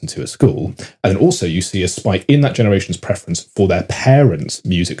whatever listen to at school. And then also you see a spike in that generation's preference for their parents'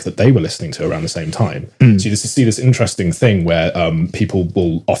 music that they were listening to around the same time. So you see this interesting thing where people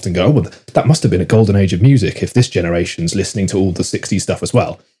will often go, oh, well, that must have been a golden age of music if this generation's listening to all the 60s stuff as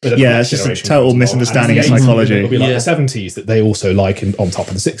well. Yeah, it's just a total misunderstanding of psychology. It'll be like the 70s that they also like on top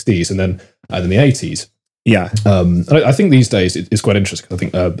of the 60s and then the 80s. Yeah. I think these days it's quite interesting. I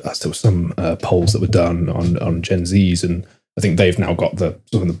think there were some polls that were done on Gen Zs, and I think they've now got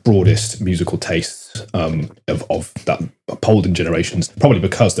the broadest musical tastes of that polled in generations, probably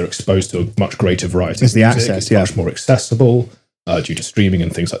because they're exposed to a much greater variety. It's the access, much more accessible due to streaming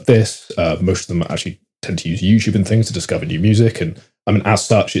and things like this. Most of them actually tend to use YouTube and things to discover new music, and I mean, as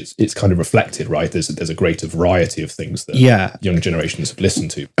such, it's kind of reflected, right? There's a greater variety of things that young generations have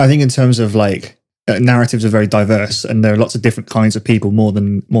listened to. I think in terms of like narratives are very diverse, and there are lots of different kinds of people more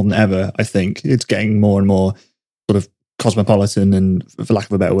than ever. I think it's getting more and more sort of cosmopolitan, and for lack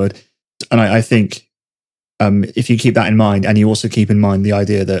of a better word. And I think if you keep that in mind, and you also keep in mind the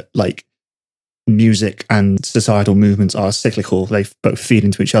idea that like music and societal movements are cyclical, they both feed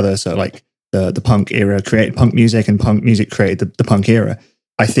into each other. So like the punk era created punk music, and punk music created the punk era.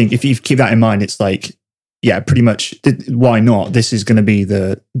 I think if you keep that in mind, it's like, yeah, pretty much. Why not? This is going to be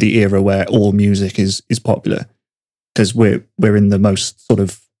the era where all music is popular, because we're in the most sort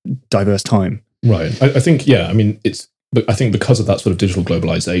of diverse time. Right. I think, yeah. I mean, but I think because of that sort of digital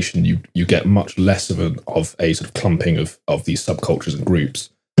globalization, you get much less of a sort of clumping of these subcultures and groups.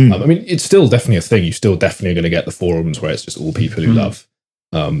 I mean, it's still definitely a thing. You still definitely going to get the forums where it's just all people who love,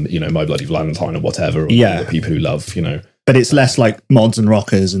 My Bloody Valentine or whatever. Or the people who love, But it's less like mods and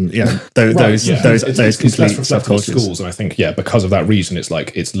rockers and those complete subcultures. Schools, and I think because of that reason, it's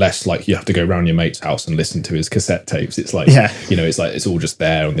less like you have to go around your mate's house and listen to his cassette tapes. It's like it's like it's all just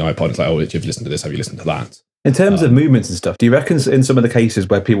there on the iPod. It's like, oh, have you listened to this? Have you listened to that? In terms of movements and stuff, do you reckon in some of the cases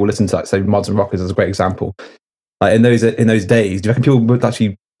where people listen to, like, say, mods and rockers as a great example, like in those days, do you reckon people would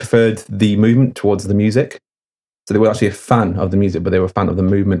actually preferred the movement towards the music? So they were actually a fan of the music, but they were a fan of the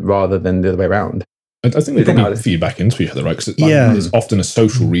movement rather than the other way around. I think they probably feed back into each other, right? Because there's often a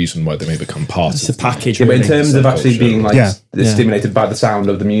social reason why they may become part It's of a package. Yeah, but in terms of actually being like Yeah. stimulated by the sound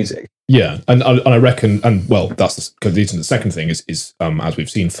of the music. Yeah, and I reckon, and well, that's because leads into the second thing is as we've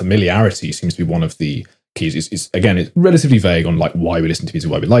seen, familiarity seems to be one of the keys. Is again, it's relatively vague on like why we listen to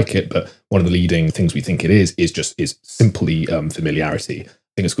music, why we like it, but one of the leading things we think it is simply familiarity.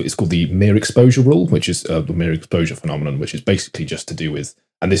 I think it's called the mere exposure rule, which is the mere exposure phenomenon, which is basically just to do with,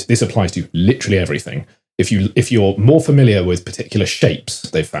 and this applies to literally everything. If you're more familiar with particular shapes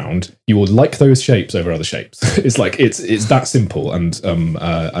they've found, you will like those shapes over other shapes. It's like it's that simple, and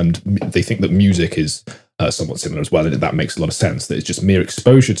they think that music is somewhat similar as well, and that makes a lot of sense. That it's just mere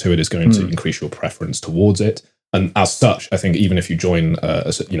exposure to it is going to increase your preference towards it, and as such, I think even if you join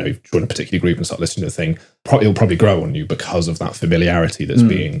join a particular group and start listening to the thing, it'll probably grow on you because of that familiarity that's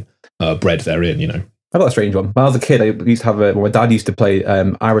being bred therein. You know, I got a strange one. When I was a kid, I used to have my dad used to play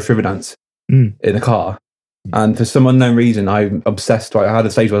Irish River Dance in the car. And for some unknown reason, I'm obsessed. I had a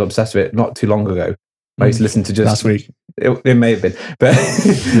stage where I was obsessed with it not too long ago. I used to listen to just... Last week. It may have been.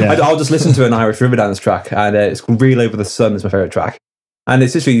 But I'll just listen to an Irish River Dance track, and it's called Reel Over the Sun is my favourite track. And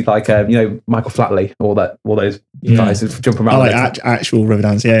it's just really like, Michael Flatley, all those guys who jump around. I like actual river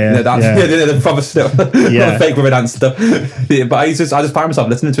dance, the proper stuff. Not fake river dance stuff. But I just find myself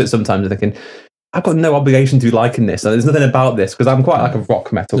listening to it sometimes and thinking, I've got no obligation to be liking this. And there's nothing about this, because I'm quite like a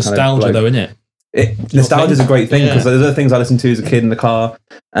rock metal nostalgia kind of though, isn't it? Nostalgia is a great thing, because there's other things I listened to as a kid in the car,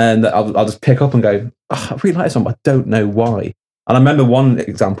 and I'll just pick up and go, I really like this song, but I don't know why. And I remember one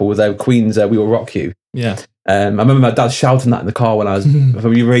example was Queen's "We Will Rock You." Yeah. I remember my dad shouting that in the car when I was from a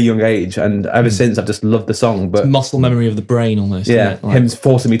really young age, and ever since I've just loved the song. But it's muscle memory of the brain, almost. Yeah, him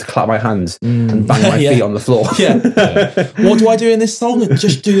forcing me to clap my hands and bang my feet on the floor. What do I do in this song?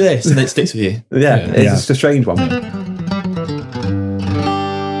 Just do this, and it sticks with you. It's just a strange one.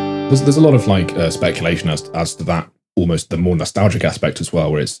 There's a lot of speculation as to that, almost the more nostalgic aspect as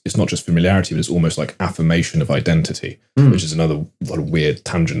well, where it's not just familiarity, but it's almost like affirmation of identity, which is another lot of weird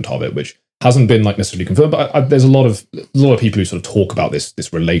tangent of it, which hasn't been necessarily confirmed. But there's a lot of people who sort of talk about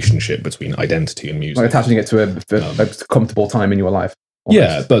this relationship between identity and music, like attaching it to a comfortable time in your life. Almost.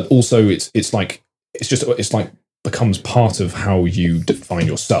 Yeah, but also it's becomes part of how you define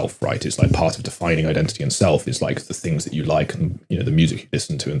yourself, right? It's like part of defining identity and self is like the things that you like and the music you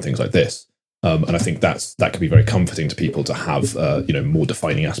listen to and things like this. And I think that can be very comforting to people to have more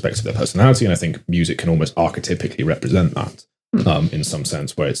defining aspects of their personality. And I think music can almost archetypically represent that in some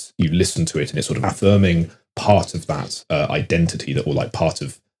sense, where you listen to it and it's sort of affirming part of that identity that, or like part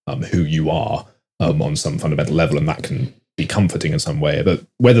of who you are on some fundamental level, and that can be comforting in some way. But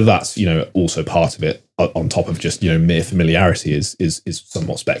whether that's also part of it on top of just mere familiarity is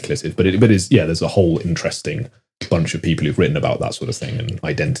somewhat speculative. But there's a whole interesting bunch of people who've written about that sort of thing and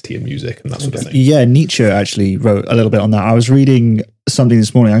identity and music and that sort of thing. Yeah, Nietzsche actually wrote a little bit on that. I was reading something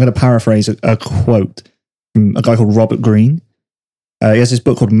this morning. I'm going to paraphrase a quote from a guy called Robert Greene. He has this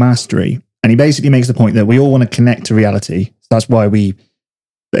book called Mastery, and he basically makes the point that we all want to connect to reality. So that's why we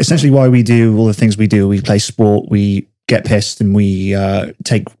do all the things we do. We play sport, we get pissed, and we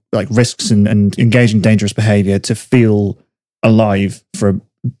take risks and engage in dangerous behavior to feel alive, for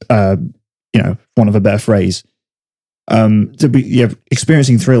want of a better phrase. To be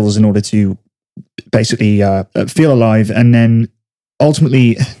experiencing thrills in order to basically feel alive, and then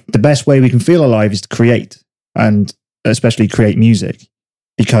ultimately the best way we can feel alive is to create, and especially create music,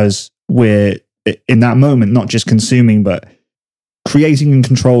 because we're in that moment not just consuming but creating and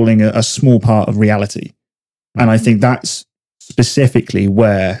controlling a small part of reality. And I think that's specifically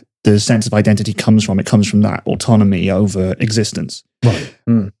where the sense of identity comes from. It comes from that autonomy over existence. Right.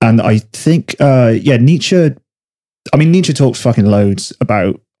 And I think Nietzsche talks fucking loads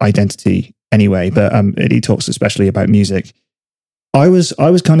about identity anyway, but he talks especially about music. I was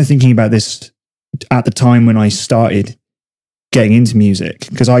kind of thinking about this at the time when I started getting into music,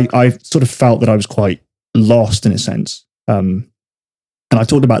 because I sort of felt that I was quite lost in a sense. And I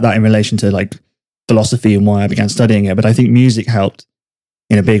talked about that in relation to philosophy and why I began studying it, but I think music helped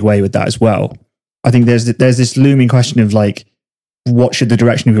in a big way with that as well. I think there's this looming question of what should the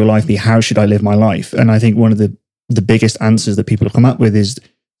direction of your life be? How should I live my life? And I think one of the biggest answers that people have come up with is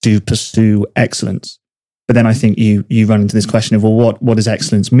to pursue excellence. But then I think you run into this question of, well, what does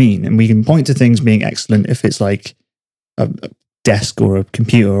excellence mean? And we can point to things being excellent if it's like a desk or a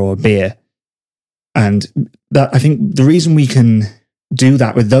computer or a beer. And that, I think the reason we can do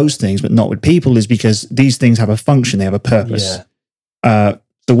that with those things but not with people is because these things have a function, they have a purpose. So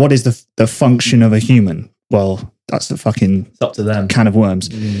what is the function of a human? Well, that's the fucking it's up to them. Can of worms.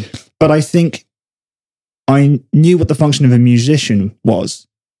 But I think I knew what the function of a musician was.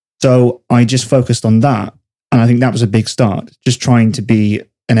 So I just focused on that. And I think that was a big start, just trying to be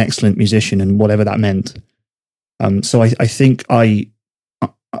an excellent musician and whatever that meant. So I think I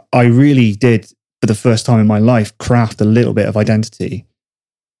really did, for the first time in my life, craft a little bit of identity.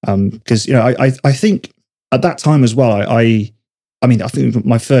 Because, I think at that time as well, I think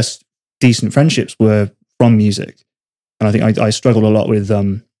my first decent friendships were from music. And I think I struggled a lot with,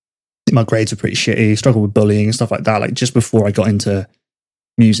 my grades were pretty shitty, struggled with bullying and stuff like that, like just before I got into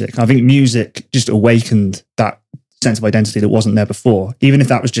music. I think music just awakened that sense of identity that wasn't there before, even if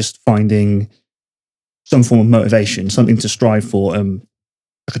that was just finding some form of motivation, something to strive for,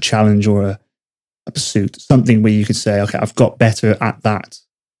 like a challenge or a pursuit, something where you could say, okay, I've got better at that,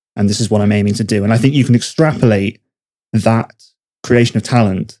 and this is what I'm aiming to do. And I think you can extrapolate that creation of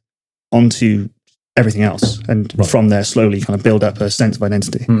talent onto everything else, and from there slowly kind of build up a sense of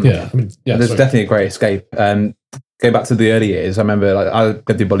identity. Yeah, there's definitely a great escape. Going back to the early years, I remember I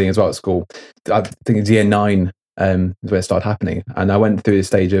got through bullying as well at school. I think it's year 9 is where it started happening, and I went through the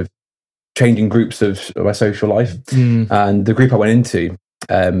stage of changing groups of my social life. And the group I went into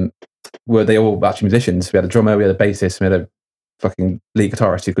were they all actually musicians. We had a drummer, we had a bassist, we had a fucking lead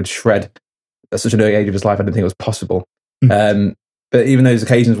guitarist who could shred at such an early age of his life. I didn't think it was possible. But even those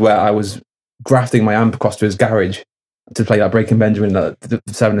occasions where I was grafting my amp across to his garage to play like Breaking Benjamin at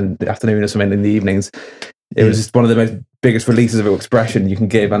 7 in the afternoon or something in the evenings, it was just one of the most biggest releases of expression you can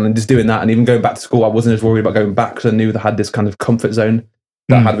give. And then just doing that, and even going back to school, I wasn't as worried about going back because I knew that I had this kind of comfort zone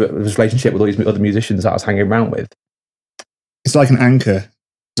that I had a relationship with all these other musicians that I was hanging around with. It's like an anchor.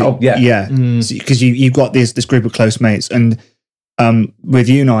 Oh yeah, yeah. Because you've got this group of close mates, and with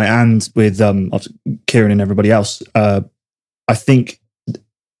you and I, and with Kieran and everybody else, I think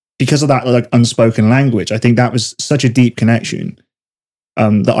because of that like unspoken language, I think that was such a deep connection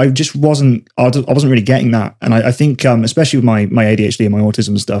that I just wasn't really getting that. And I think especially with my ADHD and my autism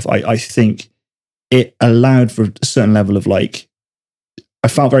and stuff, I think it allowed for a certain level of like, I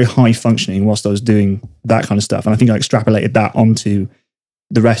felt very high functioning whilst I was doing that kind of stuff. And I think I extrapolated that onto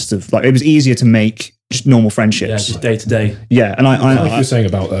the rest of, like, it was easier to make just normal friendships. Yeah, just day to day. Yeah. And like you were saying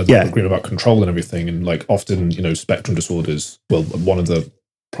about agreeing about control and everything. And like often, spectrum disorders, well, one of the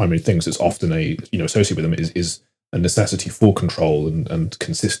primary things that's often associated with them is a necessity for control and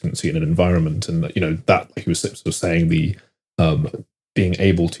consistency in an environment. And, that, like he was sort of saying, the being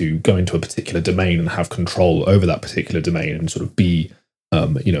able to go into a particular domain and have control over that particular domain and sort of be,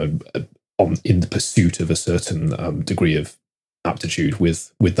 in the pursuit of a certain degree of aptitude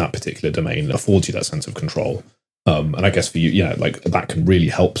with that particular domain affords you that sense of control. And I guess for you, like that can really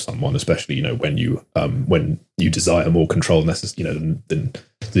help someone, especially, when you desire more control than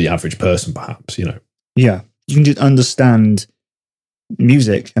the average person, perhaps, Yeah. You can just understand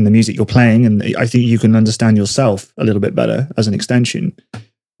music and the music you're playing. And I think you can understand yourself a little bit better as an extension.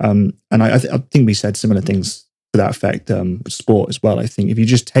 And I think we said similar things to that effect with sport as well. I think if you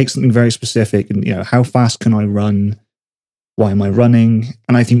just take something very specific and, how fast can I run? Why am I running?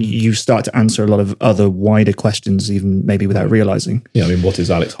 And I think you start to answer a lot of other wider questions, even maybe without realizing. Yeah, I mean, what is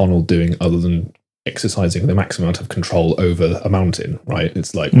Alex Honnold doing other than exercising the maximum amount of control over a mountain, right?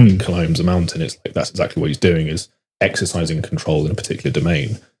 It's like when he climbs a mountain, it's like that's exactly what he's doing, is exercising control in a particular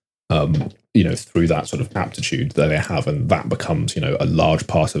domain, through that sort of aptitude that they have. And that becomes, a large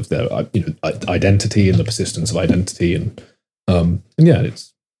part of their, identity and the persistence of identity. And yeah,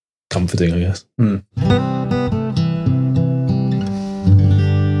 it's comforting, I guess.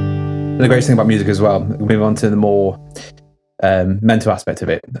 The great thing about music as well, moving on to the more mental aspect of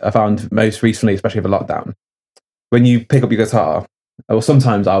it, I found most recently, especially over lockdown, when you pick up your guitar, or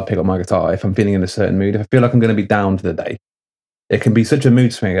sometimes I'll pick up my guitar if I'm feeling in a certain mood. If I feel like I'm going to be down for the day, it can be such a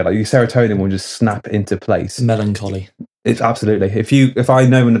mood swinger. Like your serotonin will just snap into place. Melancholy. It's absolutely. If I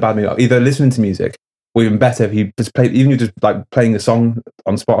know I'm in a bad mood, either listening to music, or even better, if you just play, even you just like playing a song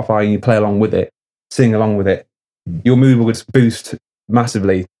on Spotify and you play along with it, sing along with it, your mood will just boost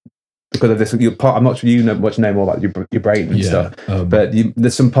massively. Because of this, I'm not sure you know more about your brain and stuff, but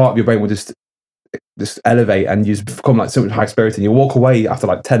there's some part of your brain will just elevate and you just become like so much high spirited. And you walk away after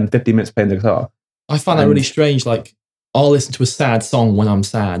like 10, 15 minutes playing the guitar. I find that really strange. Like, I'll listen to a sad song when I'm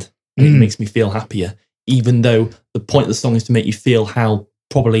sad, and it makes me feel happier, even though the point of the song is to make you feel how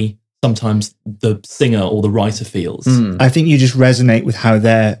probably sometimes the singer or the writer feels. I think you just resonate with how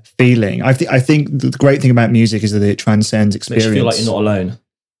they're feeling. I think the great thing about music is that it transcends experience. Makes you feel like you're not alone.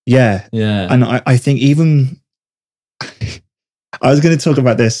 Yeah. And I think even I was going to talk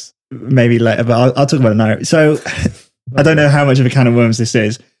about this maybe later, but I'll talk about it now. So I don't know how much of a can of worms this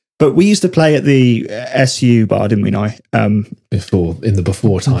is, But we used to play at the SU bar, didn't we, Nye? in the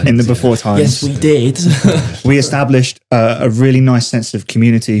before times. In the before times. Yes, we did. We established a really nice sense of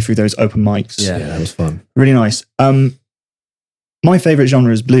community through those open mics. Yeah, that was fun. Really nice. My favourite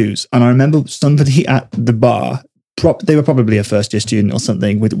genre is blues. And I remember somebody at the bar, they were probably a first year student or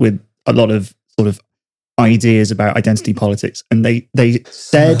something with a lot of sort of ideas about identity politics. And they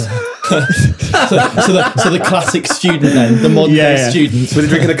said... so the classic student then, the modern day student. Were they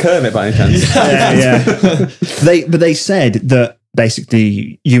drinking a Kermit by any chance? Yeah. They said that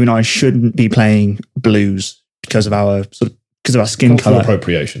basically you and I shouldn't be playing blues because of our skin Cultural color.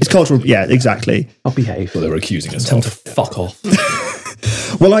 appropriation. It's cultural. Yeah, exactly. I'll behave. Well, they were accusing us Tell of. them to fuck off.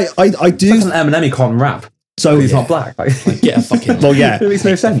 Well, I do. It's like an Eminem con rap. So He's not black. Like, Get a fucking. well, yeah. it makes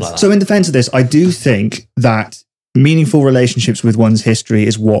no sense. Like that. So in defense of this, I do think that meaningful relationships with one's history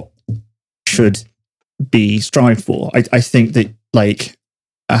is what should be strived for. I think that like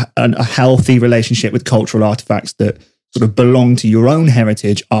a healthy relationship with cultural artifacts that sort of belong to your own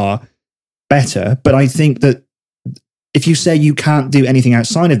heritage are better. But I think that if you say you can't do anything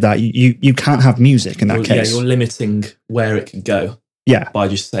outside of that, you can't have music in that case. Yeah, you're limiting where it can go. Yeah. By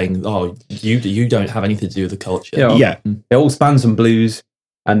just saying, oh, you don't have anything to do with the culture. Yeah. Yeah. It all spans from blues,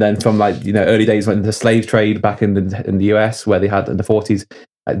 and then from early days when the slave trade back in the US, where they had in the 40s,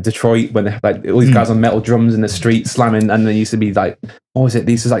 Detroit, when they had all these guys on metal drums in the street slamming, and there used to be what was it?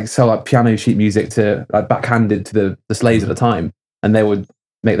 They used to sell piano sheet music to backhanded to the slaves at the time, and they would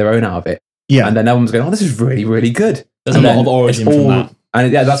make their own out of it. Yeah. And then everyone's going, oh, this is really, really good. There's a lot of origin from that.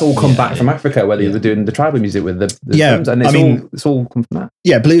 And that's all come back from Africa, where they were doing the tribal music with the drums, and it's all come from that.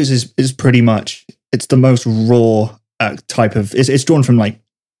 Yeah, blues is pretty much, it's the most raw type of, it's drawn from like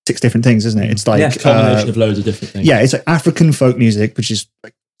 6 different things, isn't it? It's like a combination of loads of different things. Yeah, it's like African folk music, which is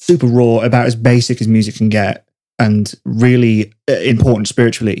like super raw, about as basic as music can get, and really important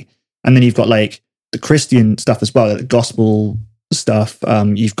spiritually. And then you've got like the Christian stuff as well, like the gospel stuff.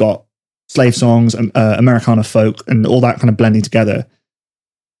 You've got slave songs, Americana folk, and all that kind of blending together.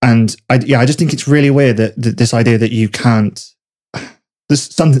 And I just think it's really weird that this idea that you can't.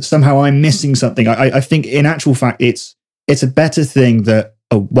 Somehow I'm missing something. I think in actual fact it's a better thing that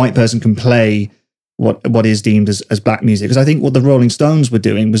a white person can play what is deemed as black music, because I think what the Rolling Stones were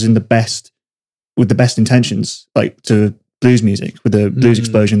doing was with the best intentions, like to blues music, with the blues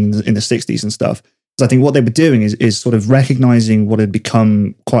explosion in the 60s and stuff. So I think what they were doing is sort of recognizing what had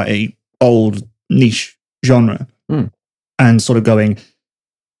become quite a old niche genre, and sort of going,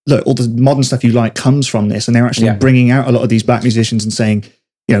 look, all the modern stuff you like comes from this, and they're actually bringing out a lot of these black musicians and saying,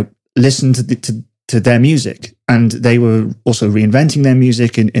 listen to their music. And they were also reinventing their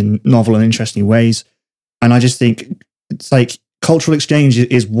music in novel and interesting ways. And I just think it's like cultural exchange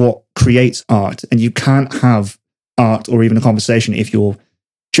is what creates art, and you can't have art or even a conversation if you're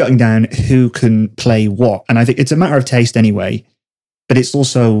shutting down who can play what. And I think it's a matter of taste anyway, but it's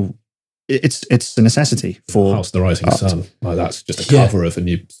also it's a necessity for House of the Rising art. Sun. Like, that's just a cover of a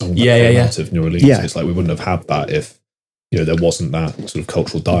new song that came out of New Orleans. Yeah. It's like we wouldn't have had that if there wasn't that sort of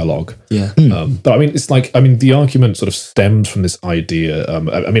cultural dialogue. Yeah. But I mean, it's like, the argument sort of stems from this idea.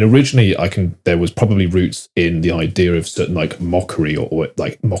 Originally, there was probably roots in the idea of certain like mockery or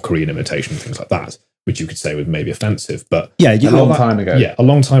like mockery and imitation, things like that, which you could say was maybe offensive. But a long time ago. Yeah, a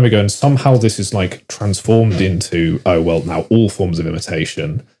long time ago. And somehow this is like transformed into, now all forms of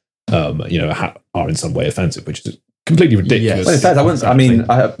imitation, are in some way offensive, which is completely ridiculous. Well, in fact,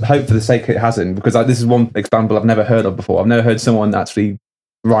 I hope for the sake it hasn't, because this is one example I've never heard of before. I've never heard someone actually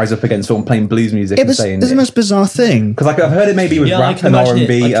rise up against someone playing blues music and saying it's the most bizarre thing. Because I've heard it maybe with rap and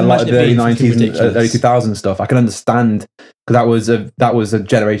R&B, a lot of the early 90s and early 2000s stuff. I can understand, because that was a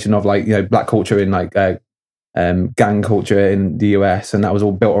generation of black culture in gang culture in the US, and that was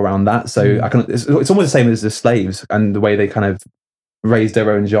all built around that. So it's almost the same as the slaves and the way they kind of raised their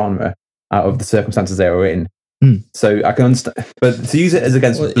own genre out of the circumstances they were in. So I can understand, but to use it as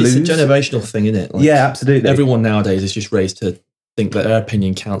against blues, it's a generational thing, isn't it? Yeah, absolutely. Everyone nowadays is just raised to think that their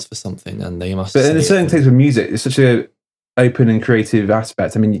opinion counts for something, and they must. But in a certain case with music, it's such a open and creative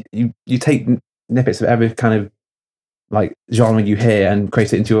aspect. I mean, you take snippets of every kind of like genre you hear and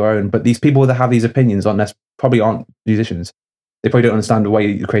create it into your own. But these people that have these opinions probably aren't musicians. They probably don't understand the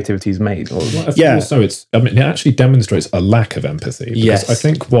way the creativity is made. Also, it actually demonstrates a lack of empathy. Because Yes. I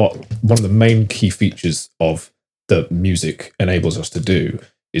think one of the main key features of the music enables us to do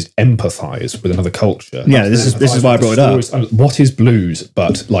is empathize with another culture. Yeah, this is why I brought it up. What is blues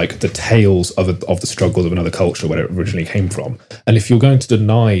but like the tales of the struggle of another culture, where it originally came from? And if you're going to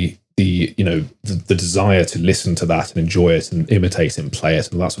deny the desire to listen to that and enjoy it and imitate it and play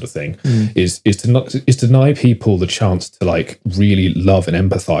it and that sort of thing is to deny people the chance to like really love and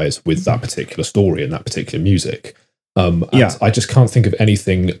empathize with that particular story and that particular music. And I just can't think of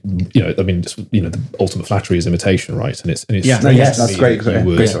anything. The ultimate flattery is imitation, right? And it's that's great.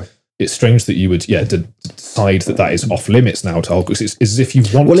 It's strange that you would decide that is off limits now to alcohol. It's as if you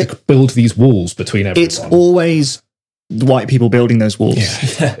want to build these walls between everyone. It's always white people building those walls.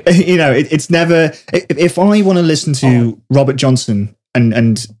 Yeah. It's never. If I want to listen to Robert Johnson,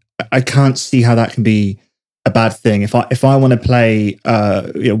 and I can't see how that can be a bad thing. If I want to play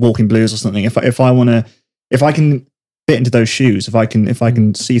Walking Blues or something, if I can fit into those shoes, if I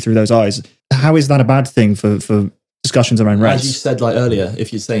can see through those eyes, how is that a bad thing for discussions around race? As you said like earlier,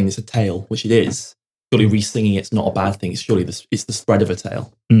 if you're saying it's a tale, which it is, surely re-singing it's not a bad thing. It's surely it's the spread of a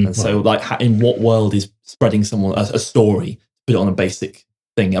tale. And so like in what world is spreading someone a story, put it on a basic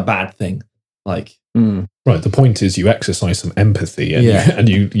thing, a bad thing? Like right, the point is you exercise some empathy and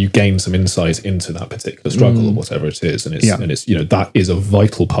you gain some insight into that particular struggle or whatever it is, and it's that is a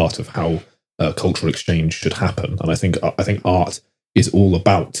vital part of how cultural exchange should happen. And I think art is all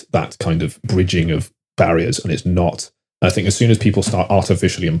about that kind of bridging of barriers, and it's not. I think as soon as people start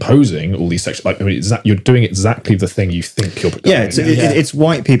artificially imposing all these you're doing exactly the thing you think you're. It's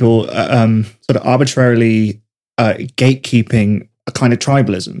white people sort of arbitrarily gatekeeping a kind of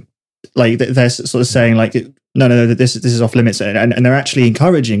tribalism. Like they're sort of saying like, no, this is off limits, and they're actually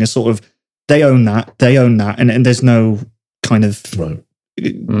encouraging a sort of they own that, and there's no kind of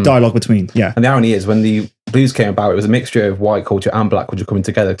dialogue between. Yeah, and the irony is when the blues came about, it was a mixture of white culture and black culture coming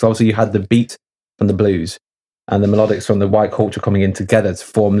together. Because obviously you had the beat from the blues and the melodics from the white culture coming in together to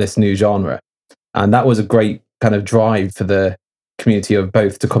form this new genre, and that was a great kind of drive for the community of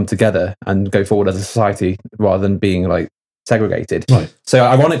both to come together and go forward as a society rather than being like segregated. Right. So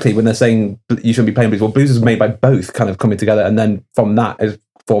ironically, when they're saying you shouldn't be playing blues, well, blues was made by both kind of coming together, and then from that has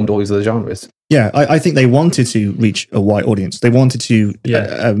formed all these other genres. Yeah, I think they wanted to reach a white audience. They wanted to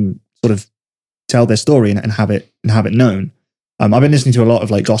sort of tell their story and have it known. I've been listening to a lot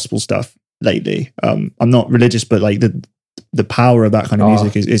of like gospel stuff lately. I'm not religious, but like the power of that kind of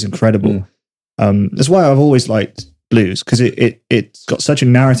music is incredible. That's why I've always liked blues, because it's got such a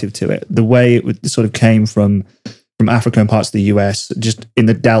narrative to it. The way it sort of came from Africa and parts of the US, just in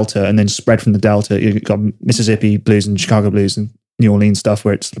the Delta, and then spread from the Delta. You've got Mississippi blues and Chicago blues and New Orleans stuff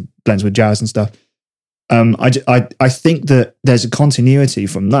where it sort of blends with jazz and stuff. I think that there's a continuity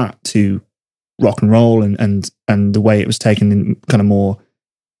from that to rock and roll and the way it was taken in kind of more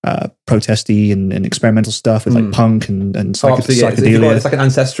protesty and experimental stuff with like punk and psychedelia. It's like an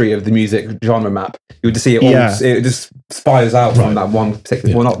ancestry of the music genre map. You would just see it all. It just spires out from that one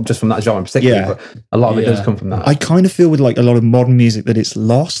particular. Well, not just from that genre particularly, but a lot of it does come from that. I kind of feel with like a lot of modern music that it's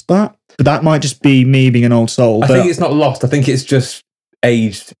lost that, but that might just be me being an old soul. I think it's not lost. I think it's just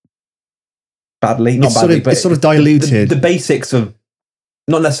aged badly. Not badly, but it's sort of diluted. The basics of,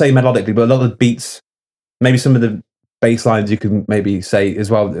 not necessarily melodically, but a lot of the beats, maybe some of the bass lines you can maybe say as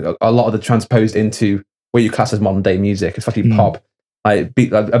well, a lot of the transposed into what you class as modern day music, especially pop. A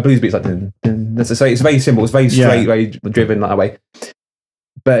blues beat's like, so it's very simple, it's very straight, very driven that way.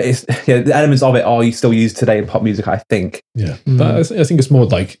 But it's the elements of it are still used today in pop music, I think. Yeah, but I think it's more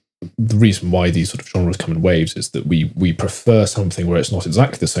like the reason why these sort of genres come in waves is that we prefer something where it's not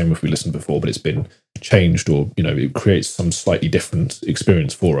exactly the same if we listened before, but it's been changed, or it creates some slightly different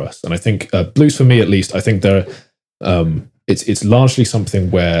experience for us. And I think blues, for me at least, I think there. It's largely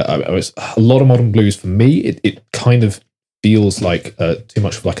something where a lot of modern blues for me, it kind of feels like too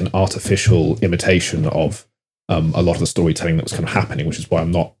much of like an artificial imitation of a lot of the storytelling that was kind of happening, which is why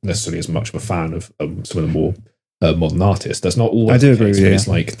I'm not necessarily as much of a fan of some of the more modern artists. That's not always. I do agree with you. It's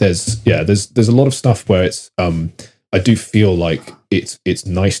like there's a lot of stuff where it's I do feel like it's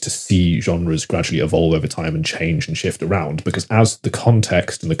nice to see genres gradually evolve over time and change and shift around, because as the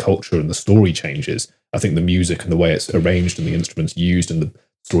context and the culture and the story changes, I think the music and the way it's arranged and the instruments used and the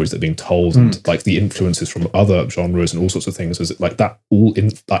stories that are being told and like the influences from other genres and all sorts of things, is like that all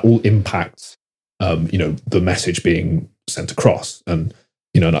impacts the message being sent across. And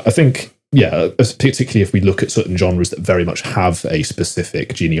and I think particularly if we look at certain genres that very much have a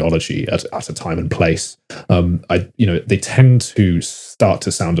specific genealogy at a time and place, they tend to start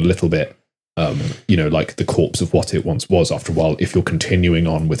to sound a little bit like the corpse of what it once was after a while, if you're continuing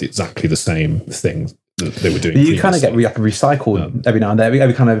on with exactly the same thing that they were doing. You kind of get recycled every now and then,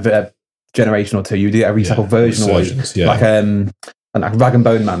 every kind of generation or two. You do get a recycled version, like Rag and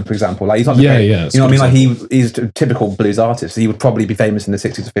Bone Man, for example. Like he's not you know what I mean? Like he's a typical blues artist. He would probably be famous in the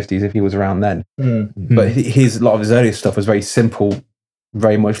 60s or 50s if he was around then. But a lot of his earlier stuff was very simple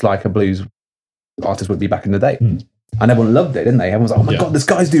very much like a blues artist would be back in the day. Mm. And everyone loved it, didn't they? Everyone was like, "Oh my Yeah. god, this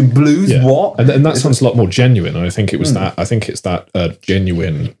guy's doing blues! Yeah. What?" And that sounds a lot more genuine. And I think it was that. I think it's that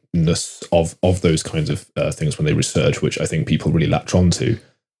genuineness of those kinds of things when they research, which I think people really latch onto.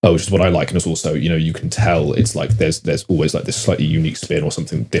 Which is what I like, and it's also, you know, you can tell it's like there's always like this slightly unique spin or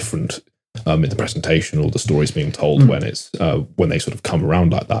something different in the presentation or the stories being told when it's when they sort of come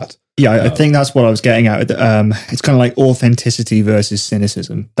around like that. Yeah, I think that's what I was getting at. It's kind of like authenticity versus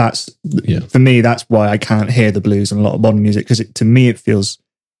cynicism. That's for me. That's why I can't hear the blues and a lot of modern music, because to me it feels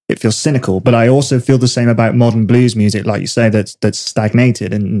cynical. But I also feel the same about modern blues music, like you say, that's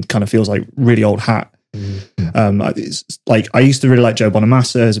stagnated and kind of feels like really old hat. It's like I used to really like Joe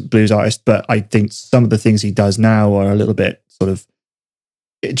Bonamassa as a blues artist, but I think some of the things he does now are a little bit sort of.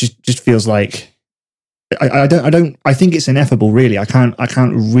 It just feels like. I think it's ineffable, really. I can't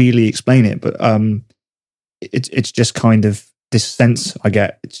really explain it, but it's just kind of this sense I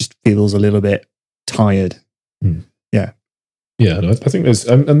get. It just feels a little bit tired. Yeah. No, I think there's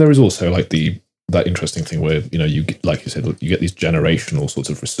and there is also like that interesting thing where, you know, you get, like you said, you get these generational sorts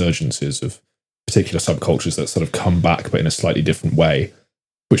of resurgences of particular subcultures that sort of come back, but in a slightly different way,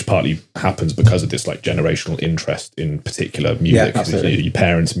 which partly happens because of this like generational interest in particular music, your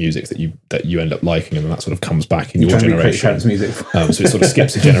parents' music that you end up liking, and then that sort of comes back in your generation. Music. So it sort of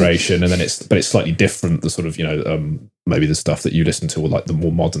skips a generation, and then it's slightly different. The sort of, you know, maybe the stuff that you listen to, or like the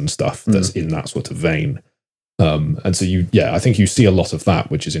more modern stuff that's in that sort of vein. And so I think you see a lot of that,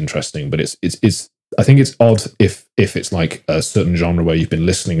 which is interesting. But it's I think it's odd if it's like a certain genre where you've been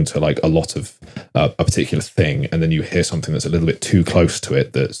listening to like a lot of a particular thing, and then you hear something that's a little bit too close to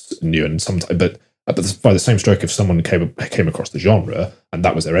it that's new, and sometimes, but by the same stroke, if someone came across the genre and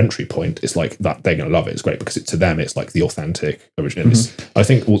that was their entry point, it's like that they're going to love it. It's great because to them it's like the authentic original. I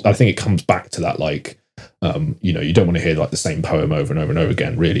think it comes back to that, like you know, you don't want to hear like the same poem over and over and over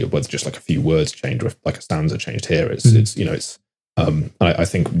again, really, or whether just like a few words change or if like a stanza changed here. It's you know, it's I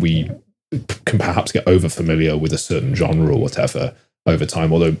think we can perhaps get over familiar with a certain genre or whatever over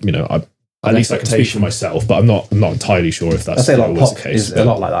time. Although, you know, at least I can speak for myself, but I'm not entirely sure if that's I say a lot of always pop the case. is a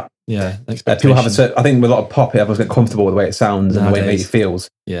lot like that. Yeah, people have I think with a lot of pop, everyone's get comfortable with the way it sounds and the way it feels.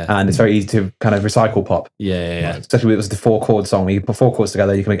 Yeah, and it's very easy to kind of recycle pop. Yeah. Especially if it was the 4-chord song. When you put 4 chords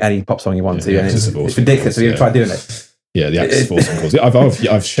together, you can make any pop song you want to, and it's ridiculous. So you try doing it. Yeah, the Axis Force chords.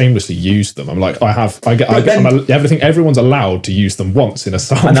 I've shamelessly used them. I'm like, everyone's allowed to use them once in a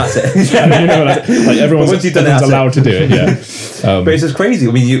song, and that's it. You know, like everyone's allowed to do it. Yeah, but it's just crazy.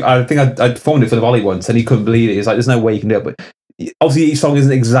 I mean, I think I performed it for the volley once, and he couldn't believe it. He's like, "There's no way you can do it." But obviously, each song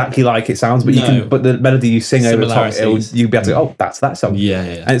isn't exactly like it sounds, but you can. But the melody you sing over the top, you'll be able to go, "Oh, that's that song." Yeah.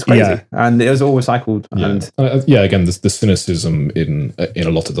 And it's crazy, and it was all recycled. And again, the cynicism in a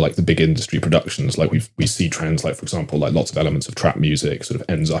lot of the big industry productions, like we see trends, like for example, like lots of elements of trap music sort of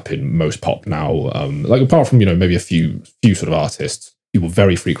ends up in most pop now. Like apart from, you know, maybe a few sort of artists, you will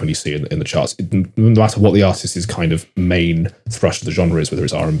very frequently see in the charts, no matter what the artist's kind of main thrust of the genre is, whether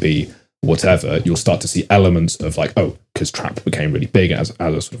it's R&B, whatever, you'll start to see elements of like, oh, because trap became really big as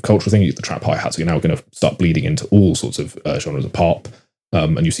a sort of cultural thing, the trap hi-hats are now going to start bleeding into all sorts of genres of pop.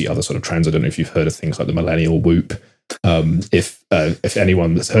 And you see other sort of trends. I don't know if you've heard of things like the millennial whoop. If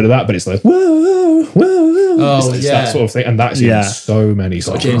anyone has heard of that, but it's like, whoa, it's that sort of thing. And that's in so many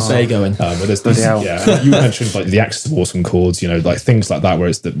songs. James Bay going. You mentioned like the Axis of Awesome chords, you know, like things like that,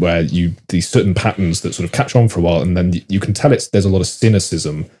 where these certain patterns that sort of catch on for a while, and then you can tell there's a lot of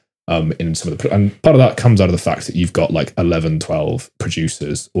cynicism in some of and part of that comes out of the fact that you've got like 11, 12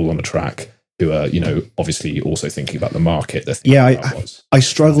 producers all on a track who are, you know, obviously also thinking about the market. I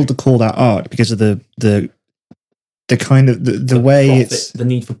struggle to call that art because of the kind of the way profit, it's the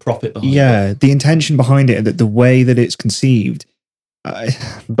need for profit behind it. The intention behind it, the way that it's conceived.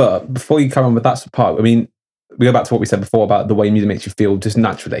 But before you come on with that part, I mean, we go back to what we said before about the way music makes you feel just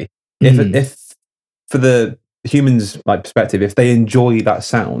naturally. If for the humans' like perspective, if they enjoy that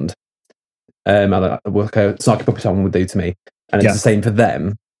sound, like a Snarky Puppy song would do to me, and it's the same for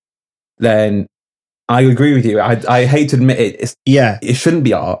them, then I agree with you. I hate to admit it. It shouldn't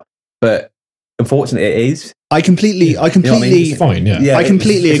be art, but unfortunately, it is. I completely, you know what I mean? It's fine. Yeah, I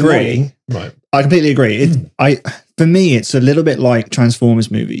completely agree. Right. I completely agree. For me, it's a little bit like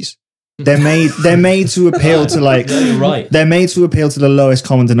Transformers movies. They're made to appeal to like. You're right. They're made to appeal to the lowest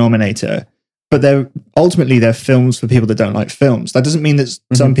common denominator, but they're films for people that don't like films. That doesn't mean that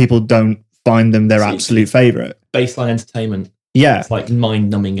some people don't find them their absolute favorite. Baseline entertainment. Yeah, it's like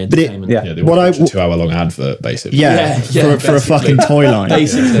mind-numbing entertainment. They watch a 2-hour-long advert, basically. For a fucking toy line,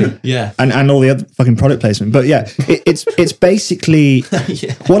 basically. And all the other fucking product placement. But it's basically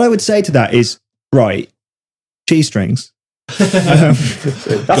what I would say to that is right. Cheese strings.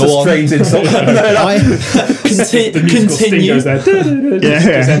 That's Go a on. strange insult. The musical sting Continue. goes there.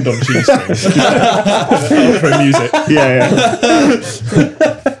 Just end on cheese strings. Outro music.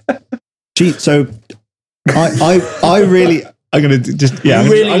 So I really, I'm gonna just I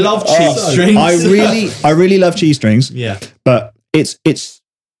really love cheese strings. I really love cheese strings. Yeah. But it's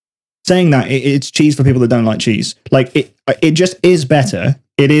saying that it's cheese for people that don't like cheese. Like it just is better.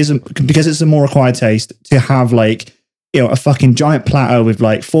 It is because it's a more acquired taste to have like, you know, a fucking giant platter with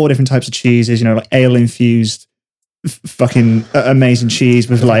like 4 different types of cheeses, you know, like ale infused fucking amazing cheese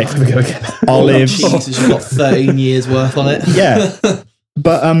with like olives. Cheese has got 13 years worth on it. Yeah.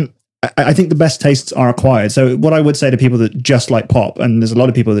 But I think the best tastes are acquired. So what I would say to people that just like pop, and there's a lot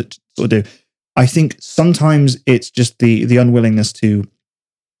of people that sort of do, I think sometimes it's just the unwillingness to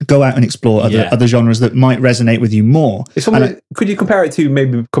go out and explore other genres that might resonate with you more. It's almost, could you compare it to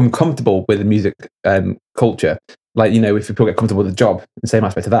maybe become comfortable with the music culture? Like, you know, if people get comfortable with the job, the same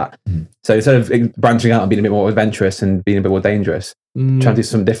aspect of that. So instead of branching out and being a bit more adventurous and being a bit more dangerous, trying to do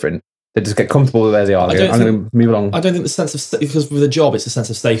something different, they just get comfortable with where they are. I'm going to move along. I don't think the sense of because with a job, it's a sense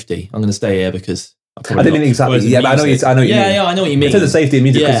of safety. I'm going to stay here because I didn't mean exactly. Yeah, but I know what you mean. Yeah, I know what you mean. In terms of safety in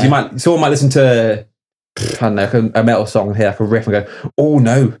music, because someone might listen to, I don't know, a metal song and hear like a riff and go, "Oh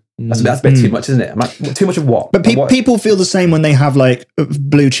no, that's a bit too much, isn't it?" I'm like, too much of what? But people feel the same when they have like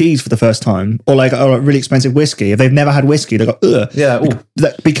blue cheese for the first time, or like a really expensive whiskey. If they've never had whiskey, they go, ugh. Yeah,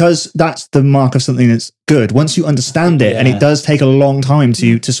 because that's the mark of something that's good. Once you understand it, and it does take a long time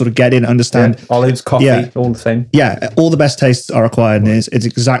to sort of get in, understand. Yeah. Olives, coffee, all the same. Yeah, all the best tastes are acquired, and it's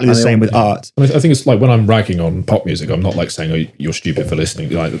exactly the same with art. I think it's like when I'm ragging on pop music, I'm not like saying, "Oh, you're stupid for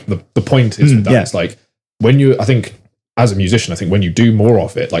listening." Like the point is with that it's like when I think as a musician, I think when you do more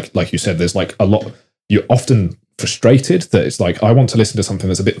of it, like you said, there's like a lot. You're often frustrated that it's like I want to listen to something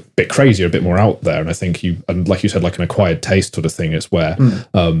that's a bit crazier, a bit more out there. And I think and like you said, like an acquired taste sort of thing is where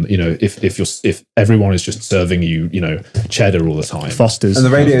you know, if everyone is just serving you, you know, cheddar all the time, Foster's, and the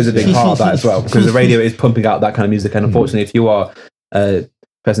radio is a big part of that as well, because the radio is pumping out that kind of music. And unfortunately, if you are a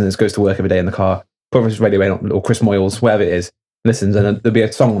person that goes to work every day in the car, put this radio in, or Chris Moyles, whatever it is, listens, and there'll be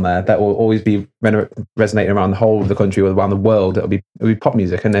a song on there that will always be resonating around the whole of the country or around the world. It'll be pop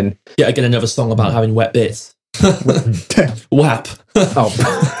music, and then again another song about having wet bits. WAP. Oh,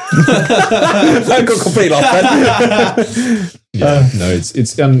 I got completely lost then.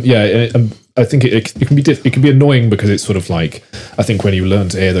 I think it can be annoying because it's sort of like, I think when you learn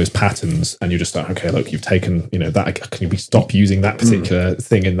to hear those patterns and you just like, okay, look, you've taken, you know, that, can you stop using that particular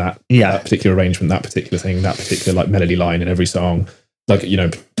thing in that particular arrangement, that particular thing, that particular like melody line in every song. Like, you know,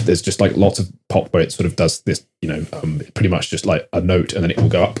 there's just like lots of pop where it sort of does this, you know, pretty much just like a note and then it will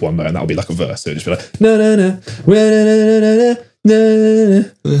go up one note and that'll be like a verse. So it'll just be like, no, no, no, no, no,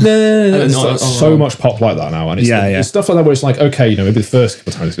 no. So much pop like that now, and it's stuff like that where it's like, okay, you know, maybe the first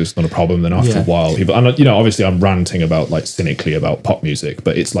couple of times it's not a problem, then after a while people, and you know, obviously I'm ranting about like cynically about pop music,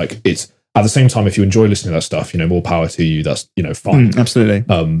 but it's like, it's at the same time, if you enjoy listening to that stuff, you know, more power to you. That's, you know, fine. Absolutely.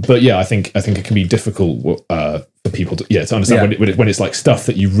 But yeah, I think it can be difficult for people to understand when it's like stuff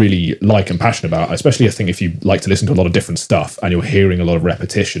that you really like and passionate about. Especially, I think if you like to listen to a lot of different stuff and you're hearing a lot of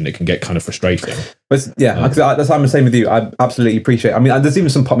repetition, it can get kind of frustrating. But that's what I'm the same with you. I absolutely appreciate. I mean, there's even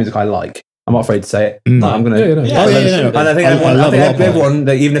some pop music I like. I'm not afraid to say it. Like, I'm gonna. And I think everyone,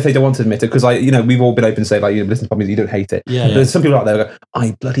 that even if they don't want to admit it, because we've all been open to say, like, you listen to pop music, you don't hate it. There's some people out there who go,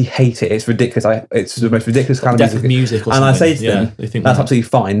 I bloody hate it. It's ridiculous. It's the most ridiculous kind of music. Or and I say to them, that's absolutely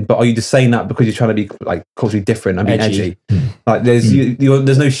fine. But are you just saying that because you're trying to be like culturally different and being edgy? Like,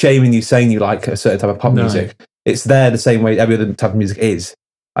 there's no shame in you saying you like a certain type of pop music. It's there the same way every other type of music is.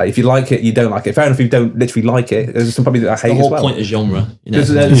 If you like it, you don't like it. Fair enough, if you don't literally like it, there's some probably that I hate as well. The whole point of genre. You know?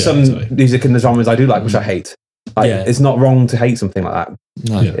 There's some music in the genres I do like, which I hate. It's not wrong to hate something like that.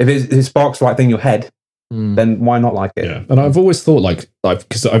 No. If it sparks the right thing in your head, then why not like it? Yeah, and I've always thought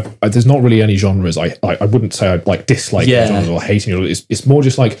because there's not really any genres I wouldn't say I like dislike genres or hating it. It's more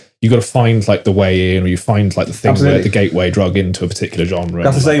just like you got to find like the way in, or you find like the thing where the gateway drug into a particular genre.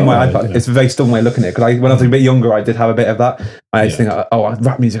 That's the same way. It's a very stubborn way of looking at it, because when I was a bit younger, I did have a bit of that. I used to think,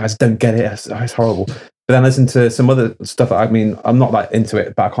 rap music, I just don't get it. It's horrible. But then I listened to some other stuff. I mean, I'm not that into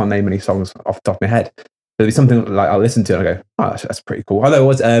it, but I can't name any songs off the top of my head. There'll be something like I'll listen to and I go, oh, that's pretty cool. Although it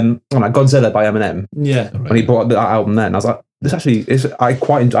was Godzilla by Eminem. Yeah. When he brought that album then, I was like, this actually is, I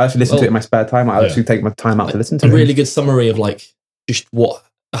actually listen to it in my spare time. I actually take my time out to listen to it. A really good summary of like just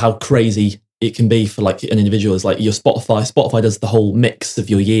how crazy it can be for like an individual is like your Spotify does the whole mix of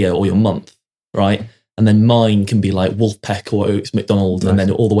your year or your month, right? And then mine can be like Wolfpack or Oaks McDonald, and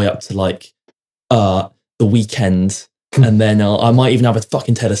then all the way up to like The Weeknd And then I might even have a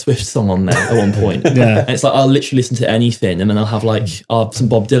fucking Taylor Swift song on there at one point. Yeah. And it's like I'll literally listen to anything, and then I'll have like some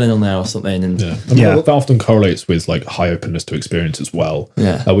Bob Dylan on there or something. And that often correlates with like high openness to experience as well.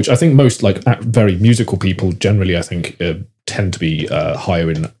 Yeah. Which I think most like very musical people generally, I think, tend to be higher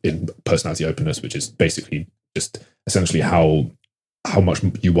in personality openness, which is basically just essentially how much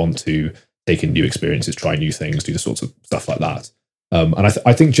you want to take in new experiences, try new things, do the sorts of stuff like that. And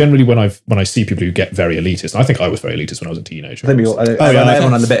I think generally when I see people who get very elitist, and I think I was very elitist when I was a teenager. I think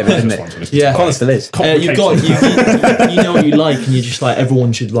everyone had a bit of it, didn't it? Yeah. Colin still is. You've got you know what you like, and you're just like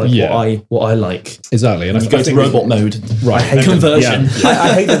everyone should like what I like. Exactly, and you go to robot mode, right? Conversion.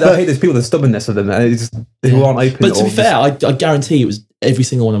 I hate this people, the stubbornness of them, who aren't open. But to be fair, I guarantee it was every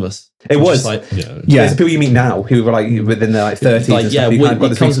single one of us. It was. Like, There's the people you meet now who were like within their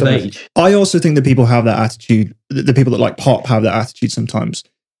 30s. It comes of age. I also think that people have that attitude. The people that like pop have that attitude sometimes.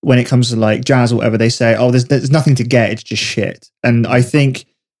 When it comes to like jazz or whatever, they say, "Oh, there's nothing to get. It's just shit." And I think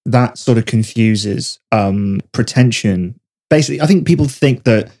that sort of confuses pretension. Basically, I think people think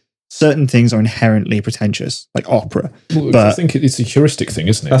that certain things are inherently pretentious, like opera. Well, but I think it's a heuristic thing,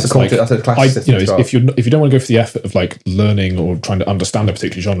 isn't it? That's a classic system as well. if you don't want to go for the effort of like learning or trying to understand a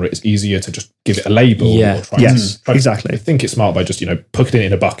particular genre, it's easier to just give it a label. Yeah. Or try Exactly. I think it's smart by just putting it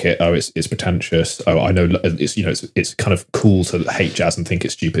in a bucket. Oh, it's pretentious. Oh, I know it's kind of cool to hate jazz and think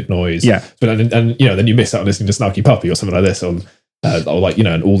it's stupid noise. Yeah. But then you miss out on listening to Snarky Puppy or something like this, or like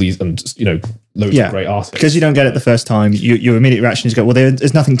and all these and loads of great artists. Because you don't get it the first time, your immediate reaction is go, well,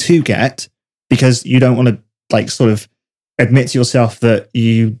 there's nothing to get, because you don't want to like sort of admit to yourself that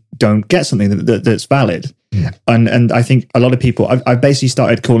you don't get something that's valid. And I think a lot of people, I've basically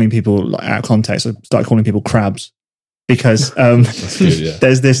started calling people like, out of context. I started calling people crabs because That's good, yeah.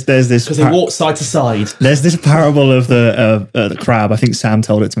 there's this because they walk side to side. There's this parable of the crab. I think Sam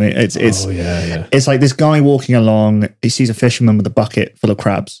told it to me. It's like this guy walking along. He sees a fisherman with a bucket full of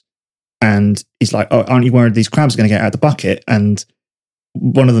crabs, and he's like, "Oh, aren't you worried these crabs are going to get out of the bucket?" And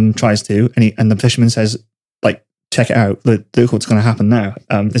one of them tries to, and the fisherman says, "Like, check it out. Look what's going to happen now.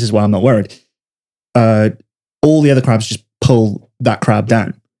 This is why I'm not worried." All the other crabs just pull that crab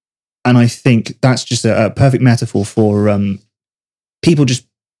down. And I think that's just a perfect metaphor for people just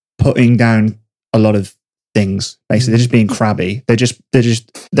putting down a lot of things. Basically, they're just being crabby.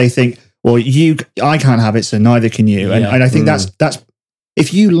 They think, well, I can't have it, so neither can you. And I think that's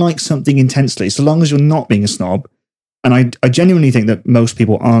if you like something intensely, so long as you're not being a snob. And I genuinely think that most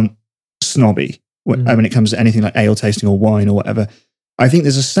people aren't snobby when it comes to anything like ale tasting or wine or whatever. I think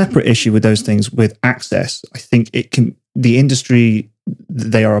there's a separate issue with those things with access. I think the industry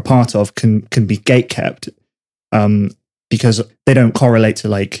they are a part of can be gatekept because they don't correlate to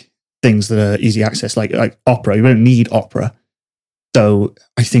like things that are easy access, like opera. You don't need opera. So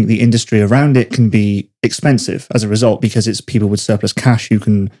I think the industry around it can be expensive as a result because it's people with surplus cash who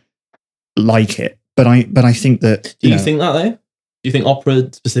can like it. But I think that Do you think that though? Do you think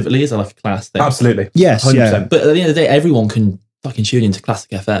opera specifically is like a class thing? Absolutely. Yes, 100%. yeah. But at the end of the day, everyone can fucking tune into Classic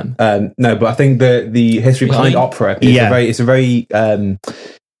FM. No, but I think the history behind opera is a very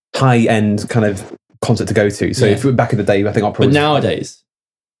high end kind of concert to go to. So if back in the day, I think opera. But nowadays,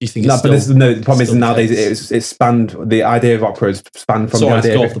 do you think no, it's but still, the problem is nowadays it's spanned. The idea of opera has spanned from sorry, the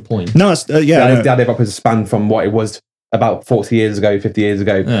idea. I got off the point. No, it's, The idea of opera has spanned from what it was about 40 years ago, 50 years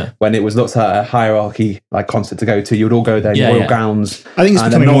ago, when it was looked at a hierarchy like concert to go to. You would all go there in royal gowns. I think it's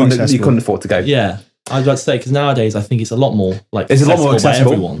becoming more accessible. You couldn't afford to go. Yeah. I was about to say, because nowadays I think it's a lot more like it's a lot more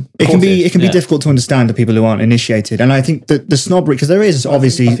accessible. By everyone. It can be difficult to understand to people who aren't initiated, and I think that the snobbery, because there is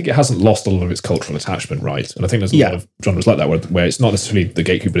obviously, I think it hasn't lost a lot of its cultural attachment, right? And I think there's a lot of genres like that where it's not necessarily the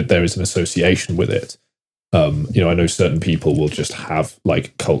gatekeeper, but there is an association with it. I know certain people will just have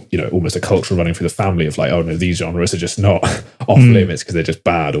like almost a culture running through the family of like, oh no, these genres are just not off limits because they're just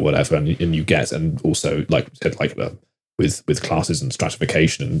bad or whatever, and you get, and also like with classes and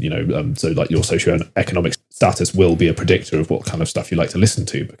stratification, and so like your socioeconomic status will be a predictor of what kind of stuff you like to listen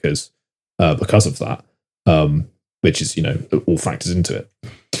to because of that, which is all factors into it.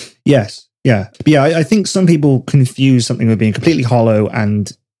 Yes, yeah. I think some people confuse something with being completely hollow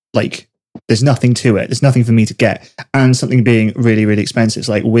and like there's nothing to it. There's nothing for me to get, and something being really, really expensive. It's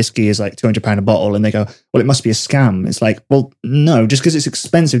like whiskey is like £200 a bottle, and they go, well, it must be a scam. It's like, well, no, just because it's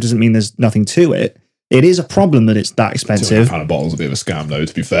expensive doesn't mean there's nothing to it. It is a problem that it's that expensive. £200 a bottle is a bit of a scam, though,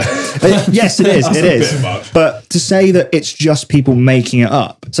 to be fair. Yes, it is. It is. But to say that it's just people making it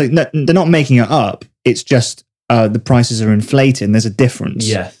up, so no, they're not making it up. It's just the prices are inflating. There's a difference.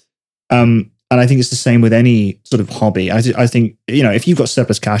 Yeah. And I think it's the same with any sort of hobby. I think if you've got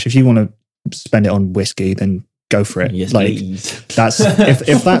surplus cash, if you want to spend it on whiskey, then go for it. Yes, like please. that's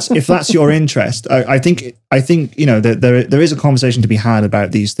if that's your interest. I think there is a conversation to be had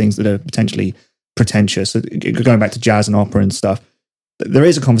about these things that are potentially pretentious. Going back to jazz and opera and stuff, there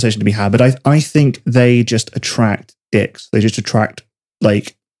is a conversation to be had. But I think they just attract dicks. They just attract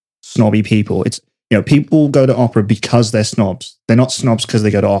like snobby people. It's people go to opera because they're snobs. They're not snobs because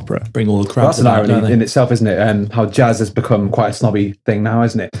they go to opera. Bring all the Well, crowd. that's an irony in itself, isn't it? How jazz has become quite a snobby thing now,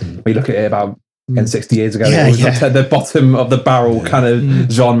 isn't it? We look at it about 60 years ago. Yeah, it was at the bottom of the barrel kind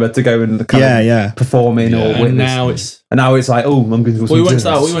of genre to go and kind of perform in or witness. And now it's like, oh, I'm going to do some we went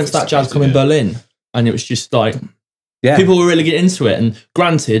to that jazz club in Berlin, and it was just like Yeah. People were really getting into it. And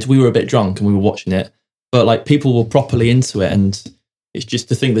granted, we were a bit drunk and we were watching it, but like people were properly into it. And it's just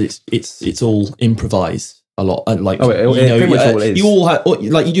the thing that it's all improvised a lot. And like, pretty much all it is. You all have,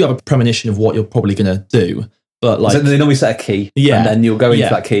 like, you do have a premonition of what you're probably going to do. But like, so they normally set a key, and then you'll go into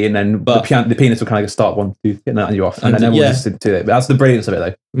that key, and then the pianist will kind of start 1, 2, and you're off, and then everyone just to it. But that's the brilliance of it,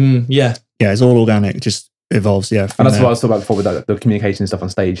 though. Yeah, it's all organic, just evolves. Yeah, and that's what I was talking about before with the communication stuff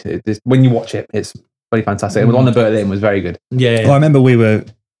on stage. When you watch it, it's really fantastic. And on the Berlin was very good. Yeah. Well, I remember we were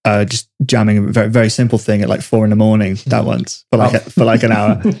just jamming a very, very simple thing at like 4 a.m. that once for like an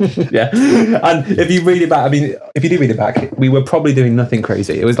hour. Yeah, and if you read it back, I mean, if you do read it back, we were probably doing nothing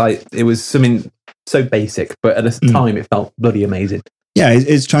crazy. It was something so basic, but at the time it felt bloody amazing. Yeah,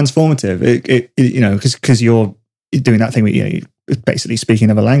 it's transformative. It because you're doing that thing where you're basically speaking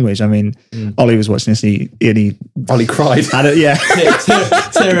another language. I mean, Ollie was watching this, Ollie cried.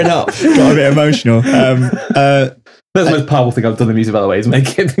 Tearing up, got a bit emotional. That's the most powerful thing I've done in music, by the way, is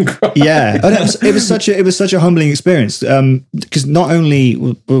making him cry. Yeah, and it was such a humbling experience because not only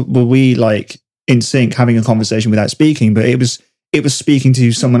were we like in sync, having a conversation without speaking, but it was speaking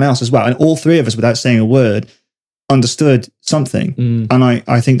to someone else as well, and all three of us, without saying a word, understood something. And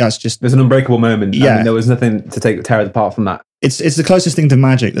I think that's just there's an unbreakable moment. Yeah, I mean, there was nothing to tear it apart from that. It's the closest thing to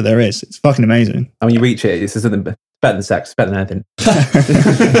magic that there is. It's fucking amazing. And when you reach it, it's something better than sex, better than anything.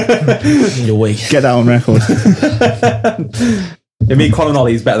 You're weak. Get that on record. I mean, Colin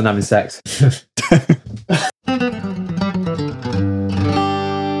Ollie is better than having sex.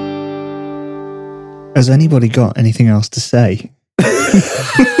 Has anybody got anything else to say?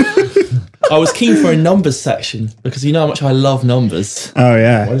 I was keen for a numbers section because you know how much I love numbers. Oh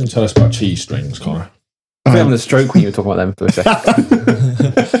yeah. Why didn't you tell us about cheese strings, Connor? I'm having a stroke when you were talking about them for a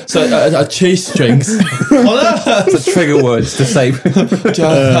second. So cheese strings. It's a trigger words to say.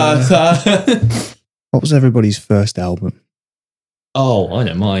 What was everybody's first album? Oh, I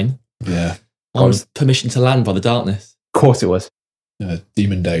know mine. Yeah. Permission to Land by The Darkness. Of course it was.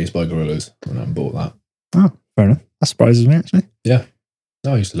 Demon Days by Gorillaz. I went out and bought that. Oh, fair enough. That surprises me, actually. Yeah.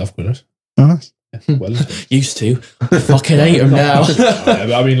 No, I used to love Gorillaz. Oh, nice. Yeah, well, used to. Fucking hate them now.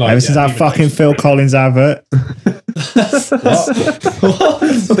 I mean, like, ever since that fucking Phil Collins advert. What?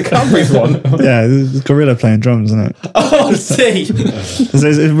 The Cadbury's one? Yeah, there's Gorilla playing drums, isn't it? Oh, see. It's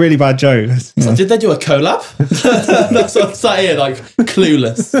a really bad joke. So did they do a collab? That's what I'm sat here, like,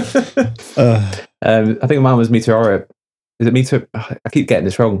 clueless. I think mine was Meteora. Is it Meteor? I keep getting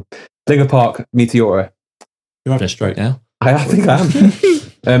this wrong. Linkin Park, Meteora. You're having a stroke now. I think I am.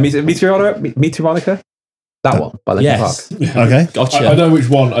 Meteoronica? That one by Linkin Park. Yeah. Okay. Gotcha. I know which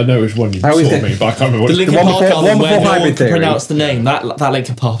one you saw me, but I can't remember what the Linkin one Park before- album one where before no one Hybrid can Theory. pronounce the name. That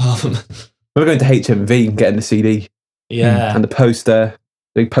Linkin Park album. We were going to HMV and getting the CD Yeah. and the poster.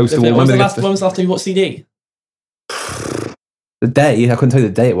 Big poster wall. When was the Remember last time you watched CD? the day? I couldn't tell you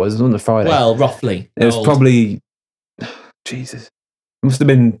the day it was. It was on the Friday. Well, roughly. it was probably... Jesus. It must have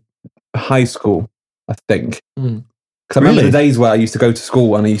been high school, I think. Mm. Because I remember Really? the days where I used to go to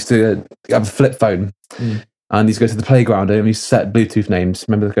school and I used to have a flip phone Mm. and I used to go to the playground and we used to set Bluetooth names.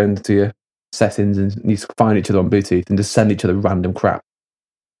 Remember going to your settings and you used to find each other on Bluetooth and just send each other random crap.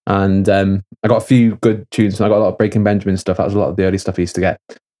 And I got a few good tunes and I got a lot of Breaking Benjamin stuff. That was a lot of the early stuff I used to get.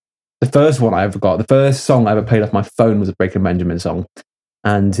 The first song I ever played off my phone was a Breaking Benjamin song.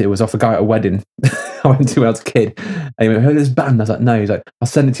 And it was off a guy at a wedding I went to when I was a kid. And he went, heard this band? I was like, no. He's like, I'll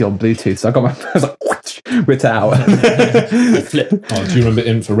send it to you on Bluetooth. So I got I was like, ripped it out. Flip. Oh, do you remember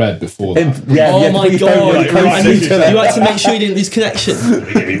Infrared before that? Oh my God. You had to make sure you didn't lose connection.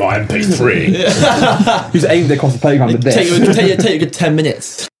 Give me my MP3. He just aimed it across the playground with Take this. you a good 10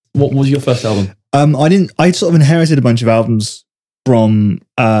 minutes. What was your first album? I sort of inherited a bunch of albums from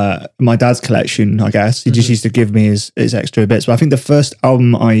my dad's collection, I guess. He just used to give me his extra bits. But I think the first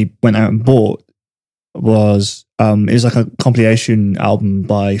album I went out and bought was it was like a compilation album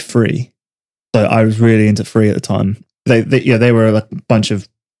by Free. So I was really into Free at the time. They were like a bunch of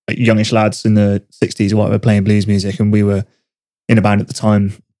youngish lads in the 60s or whatever playing blues music, and we were in a band at the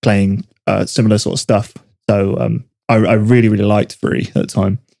time playing similar sort of stuff. So I really, really liked Free at the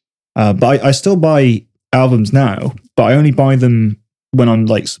time. But I still buy albums now, but I only buy them when I'm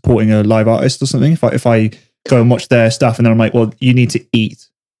like supporting a live artist or something. If I go and watch their stuff and then I'm like, well, you need to eat.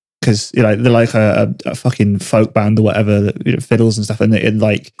 Because they're like a fucking folk band or whatever, that, fiddles and stuff, and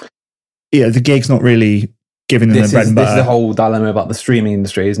the gig's not really giving them the bread and butter. This is the whole dilemma about the streaming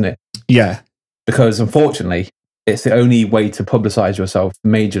industry, isn't it? Yeah, because unfortunately, it's the only way to publicize yourself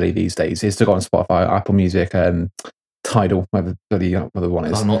majorly these days is to go on Spotify, Apple Music, and Tidal, whatever the other one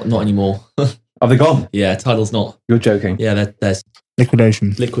is. Oh, not anymore. Have they gone? Yeah, Tidal's not. You're joking. Yeah, there's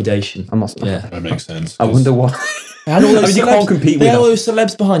liquidation. I'm not. Yeah, that makes sense. I wonder why. And all those you can't compete with all those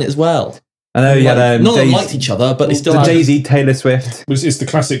celebs behind it as well. I know, yeah. None of them liked each other, but they still had Jay-Z, Taylor Swift. It's the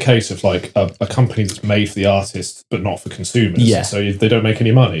classic case of like a company that's made for the artist but not for consumers. Yeah. So if they don't make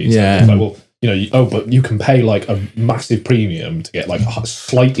any money. Yeah. It's like, well, but you can pay like a massive premium to get like a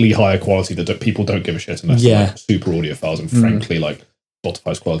slightly higher quality that people don't give a shit unless they're like super audiophiles. And frankly, like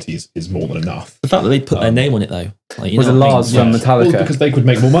Spotify's quality is more than enough. The fact that they put their name on it though. Like, was it Lars from Metallica? Well, because they could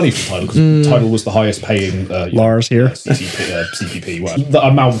make more money from Tidal, because Tidal was the highest paying Lars here. CPP, whatever, the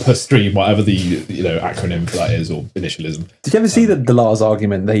amount per stream, whatever the acronym for that is, or initialism. Did you ever see the Lars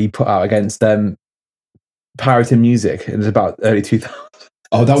argument that he put out against pirating music? It was about early 2000s.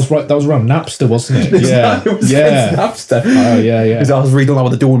 Oh, that was right. That was around Napster, wasn't it? Yeah, Napster. Oh, yeah. Because I was really don't like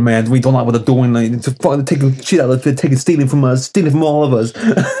what they're doing, man. We don't like what they're doing. Like, it's fucking taking shit out of it, stealing from us, stealing from all of us.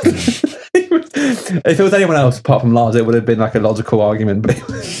 If it was anyone else apart from Lars, it would have been like a logical argument. But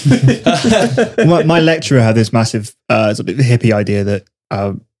my lecturer had this massive sort of hippie idea that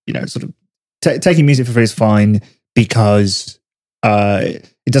sort of taking music for free is fine because it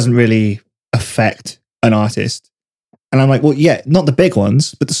doesn't really affect an artist. And I'm like, well, yeah, not the big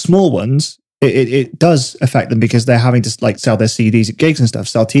ones, but the small ones, it does affect them because they're having to like sell their CDs at gigs and stuff,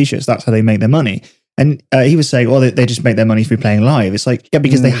 sell T-shirts. That's how they make their money. And he was saying, well, they just make their money through playing live. It's like, yeah,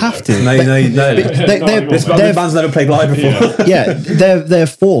 because they have to. No. This band's never played live before. Yeah, they're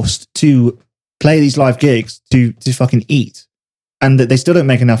forced to play these live gigs to fucking eat. And that they still don't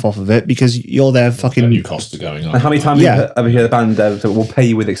make enough off of it because you're there fucking... New costs are going up. And how many times have you ever heard a band that will pay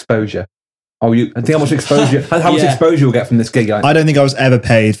you with exposure? Oh, I think how much exposure? How much exposure you'll get from this gig? I don't think I was ever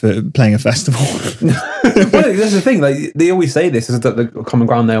paid for playing a festival. Well, that's the thing. Like they always say this is the common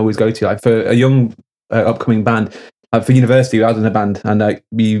ground they always go to. Like for a young upcoming band, for university, I was in a band and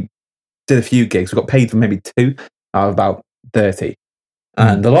we did a few gigs. We got paid for maybe 2 out of about 30.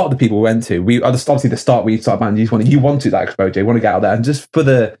 And a lot of the people we went to, obviously the start we started band, you want that exposure, you want to get out there, and just for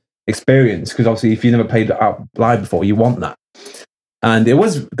the experience, because obviously if you never played out live before, you want that. And it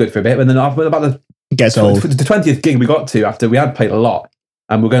was good for a bit, but then after about the 20th gig we got to, after we had played a lot,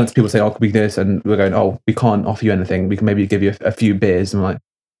 and we're going to people saying, "Oh, could we do this?" And we're going, "Oh, we can't offer you anything. We can maybe give you a few beers." And I'm like,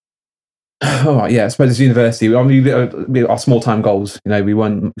 "Oh, right, yeah." I suppose it's university. Our small time goals, we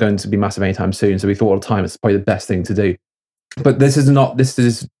weren't going to be massive anytime soon, so we thought at the time it's probably the best thing to do. But this is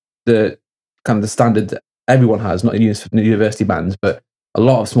the kind of the standard that everyone has, not university bands, but a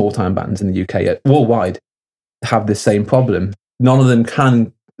lot of small time bands in the UK, worldwide, have this same problem. None of them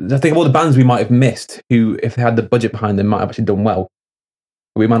can. I think of all the bands we might have missed, who, if they had the budget behind them, might have actually done well.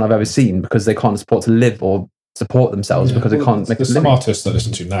 We might not have ever seen because they can't afford to live or support themselves because they can't make a living. There's some artists that I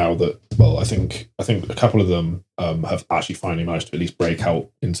listen to now that, well, I think a couple of them have actually finally managed to at least break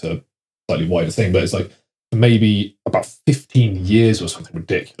out into a slightly wider thing. But it's like maybe about 15 years or something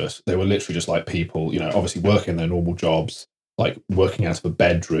ridiculous. They were literally just like people, obviously working their normal jobs, like working out of a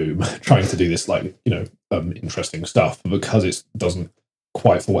bedroom, trying to do this interesting stuff, but because it doesn't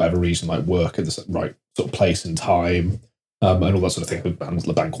quite, for whatever reason, like work at the right sort of place and time, and all that sort of thing.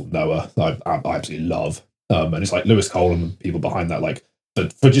 The band called Noah, I absolutely love, and it's like Lewis Cole and people behind that, like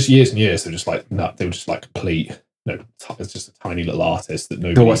for just years and years, they're just like they were just like complete. It's just a tiny little artist that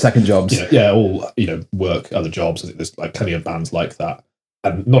nobody. All what second jobs? All work other jobs. I think there's like plenty of bands like that.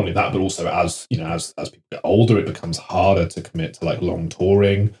 And not only that, but also as people get older, it becomes harder to commit to like long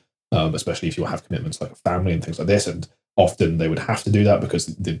touring, especially if you have commitments like a family and things like this. And often they would have to do that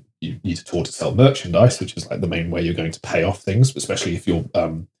because you need to tour to sell merchandise, which is like the main way you're going to pay off things. Especially if you're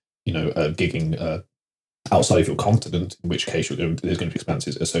gigging outside of your continent, in which case there's going to be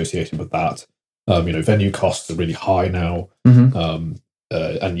expenses associated with that. Venue costs are really high now, and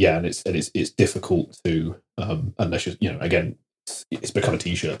it's difficult to unless again. It's become a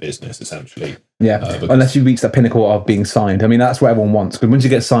t-shirt business essentially. Unless you reach that pinnacle of being signed. I mean, that's what everyone wants, because once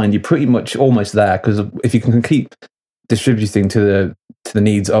you get signed, you're pretty much almost there, because if you can keep distributing to the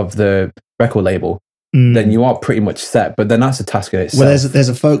needs of the record label, then you are pretty much set. But then that's a task in itself. Well, there's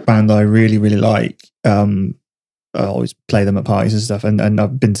a folk band that I really, really like. I always play them at parties and stuff, and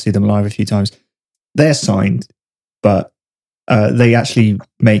I've been to see them live a few times. they're signed, but they actually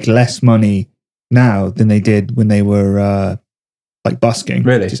make less money now than they did when they were like busking,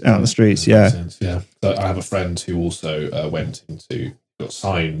 Really? just out on the streets. That makes Yeah, sense, yeah. So I have a friend who also got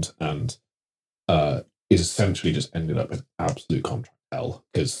signed and is essentially just ended up in absolute contract hell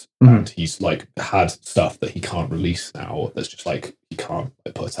because and he's like had stuff that he can't release now. That's just like he can't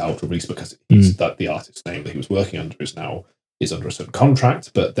put out or release because he's that the artist's name that he was working under is under a certain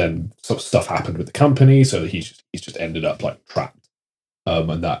contract. But then some stuff happened with the company, so that he's just ended up like trapped.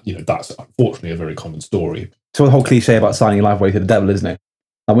 And that that's unfortunately a very common story. So the whole cliche about signing your life away to the devil, isn't it?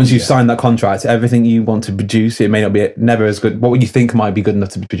 Like once you've signed that contract, everything you want to produce, it may not be never as good. What you think might be good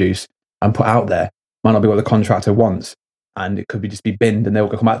enough to produce and put out there might not be what the contractor wants, and it could be just be binned, and they'll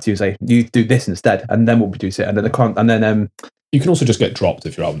come back to you and say, "You do this instead," and then we'll produce it. And then you can also just get dropped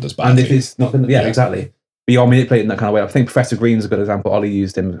if your album does bad. And if it's not, exactly. But you're manipulating that kind of way. I think Professor Green's a good example. Ollie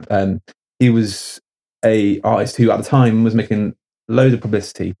used him. He was a artist who at the time was making loads of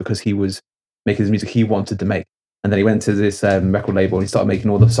publicity because he was making the music he wanted to make. And then he went to this record label and he started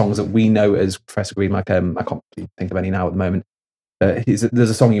making all the songs that we know as Professor Green. Like I can't think of any now at the moment. There's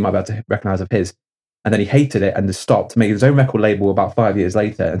a song you might be able to recognise of his. And then he hated it and just stopped making his own record label about 5 years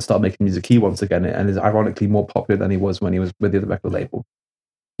later and started making music he wants again. And is ironically more popular than he was when he was with the other record label.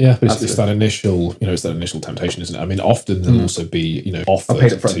 Yeah, but it's that initial, it's that initial temptation, isn't it? I mean, often there'll also be,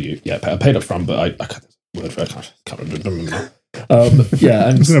 offered to you. Yeah, paid up front, but I can't remember. Yeah,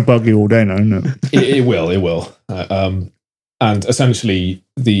 and it's going to bug you all day now, isn't it? It will. And essentially,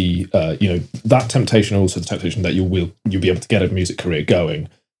 the that temptation, also the temptation that you'll be able to get a music career going,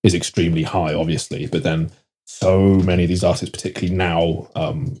 is extremely high, obviously. But then, so many of these artists, particularly now,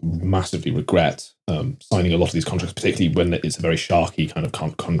 massively regret signing a lot of these contracts, particularly when it's a very sharky kind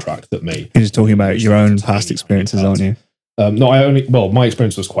of contract that may. You're just talking about your own past experiences, aren't you? My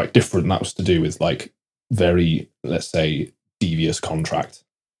experience was quite different. And that was to do with like very, let's say, devious contract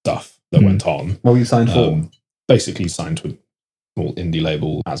stuff that went on. What were you signed for? Basically signed to a small indie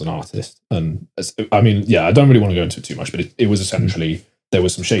label as an artist. And I don't really want to go into it too much, but it was essentially, there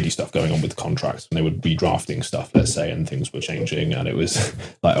was some shady stuff going on with the contracts and they would be drafting stuff, let's say, and things were changing. And it was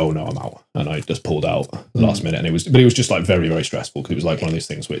like, oh no, I'm out. And I just pulled out the last minute. And it was just like very, very stressful because it was like one of these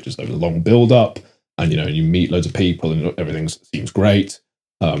things where there was a long build up and, you meet loads of people and everything seems great.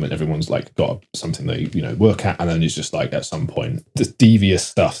 And everyone's like got something they work at, and then it's just like at some point this devious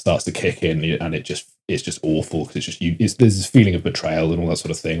stuff starts to kick in, and it's just awful because there's this feeling of betrayal and all that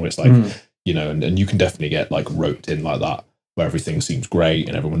sort of thing where it's like and you can definitely get like roped in like that where everything seems great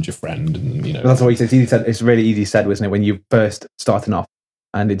and everyone's your friend and Well, that's what he said. It's really easy said, wasn't it, when you first starting off,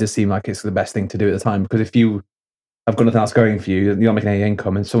 and it does seem like it's the best thing to do at the time because if you have got nothing else going for you, you're not making any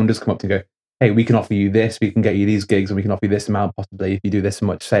income, and someone does come up to you and go, hey, we can offer you this, we can get you these gigs, and we can offer you this amount possibly if you do this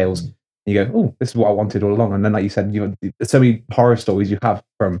much sales. And you go, oh, this is what I wanted all along. And then, like you said, there's so many horror stories you have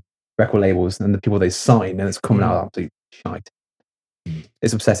from record labels and the people they sign, and it's coming out absolute shite.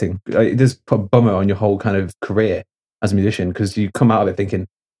 It's upsetting. It does put a bummer on your whole kind of career as a musician because you come out of it thinking,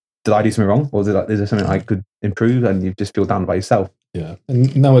 did I do something wrong? Or is there something I could improve? And you just feel down by yourself. Yeah,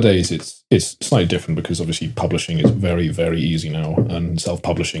 and nowadays it's slightly different because obviously publishing is very, very easy now, and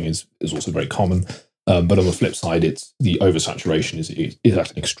self-publishing is also very common. But on the flip side, it's the oversaturation is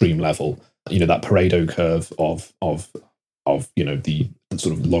at an extreme level. That Pareto curve of the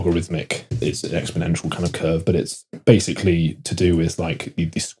sort of logarithmic, it's an exponential kind of curve, but it's basically to do with like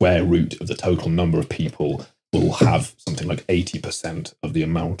the square root of the total number of people will have something like 80% of the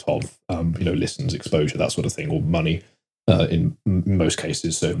amount of listens, exposure, that sort of thing, or money. In most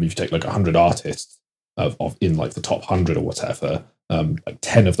cases, so if you take like 100 artists in like the top 100 or whatever, like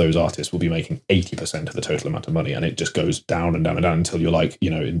 10 of those artists will be making 80% of the total amount of money, and it just goes down and down and down until you're like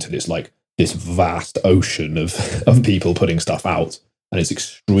into this like this vast ocean of people putting stuff out, and it's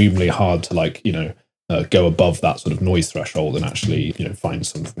extremely hard to like go above that sort of noise threshold and actually find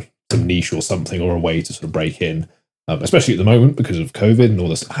some niche or something or a way to sort of break in. Especially at the moment because of COVID and all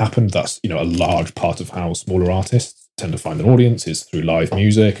this happened. That's a large part of how smaller artists tend to find an audience is through live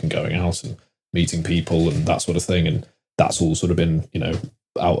music and going out and meeting people and that sort of thing. And that's all sort of been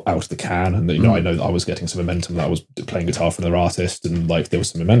out of the can. And I know that I was getting some momentum. That I was playing guitar for another artist, and like there was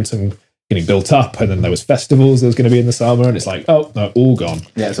some momentum getting built up. And then there was festivals that was going to be in the summer, and it's like, oh no, all gone.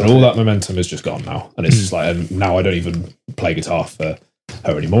 Yeah, and all that momentum is just gone now. And it's just like, and now I don't even play guitar for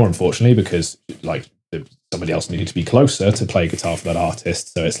her anymore, unfortunately, because like somebody else needed to be closer to play guitar for that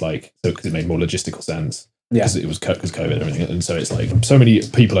artist. So it's like, because it made more logistical sense. Because it was because COVID and everything. And so it's like, so many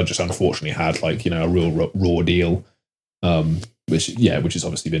people have just unfortunately had like, a real raw deal, which has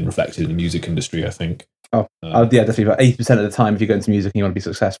obviously been reflected in the music industry, I think. Definitely. About 80% of the time, if you go into music and you want to be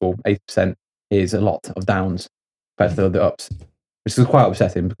successful, 80%, is a lot of downs compared to the ups, which is quite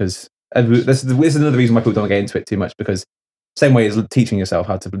upsetting because this is another reason why people don't get into it too much, because same way as teaching yourself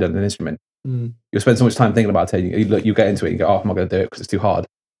how to learn an instrument, you'll spend so much time thinking about it, you get into it and you go, oh, I'm not going to do it because it's too hard.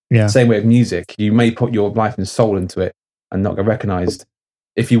 Yeah. Same way with music, you may put your life and soul into it and not get recognised.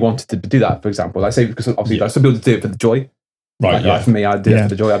 If you wanted to do that, for example, I say, because obviously some people do it for the joy. Right. Like for me, I do it for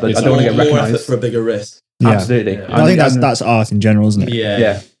the joy. I don't want to get more recognised. effort for a bigger risk. Yeah. Absolutely. Yeah. I think that's art in general, isn't it?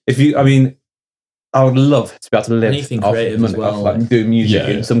 Yeah. If you, I would love to be able to live Anything off creative money, as well, off, like doing music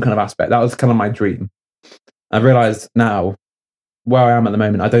Yeah. in some kind of aspect. That was kind of my dream. I've realised now where I am at the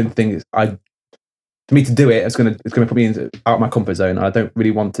moment. I don't think for me to do it, it's going to put me out of my comfort zone. I don't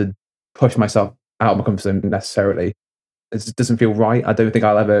really want to push myself out of my comfort zone necessarily. It just doesn't feel right. I don't think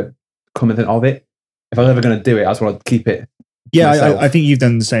I'll ever come in of it. If I was ever going to do it, I just want to keep it. Yeah, I think you've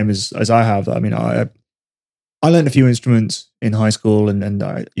done the same as I have. I mean, I learned a few instruments in high school, and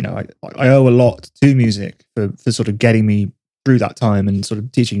I owe a lot to music for sort of getting me through that time and sort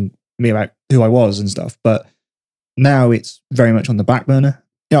of teaching me about who I was and stuff. But now it's very much on the back burner.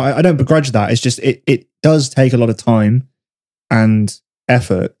 I don't begrudge that. It's just it does take a lot of time and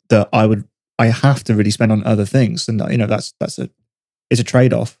effort that I have to really spend on other things, and it's a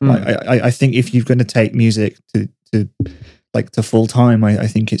trade off. I think if you're going to take music to full time, I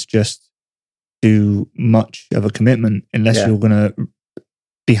think it's just too much of a commitment unless you're going to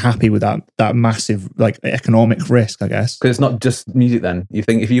be happy with that massive economic risk, I guess. Because it's not just music. Then you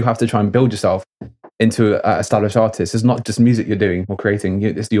think if you have to try and build yourself into an established artist, it's not just music you're doing or creating.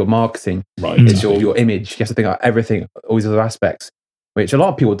 It's your marketing, Right? It's your image. You have to think about everything, all these other aspects, which a lot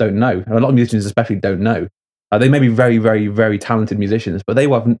of people don't know, and a lot of musicians especially don't know. They may be very, very, very talented musicians, but they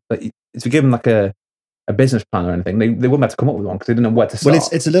won't. If you give them like a business plan or anything, they wouldn't have to come up with one because they don't know where to start. Well,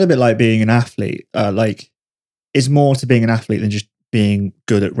 it's a little bit like being an athlete. It's more to being an athlete than just being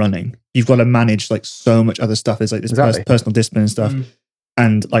good at running. You've got to manage so much other stuff. There's this Exactly. personal discipline and stuff,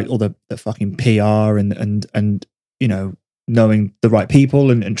 and all the fucking PR and knowing the right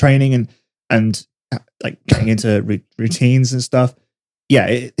people and training and getting into routines and stuff.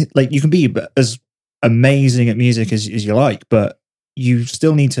 Yeah, you can be as amazing at music as you like, but you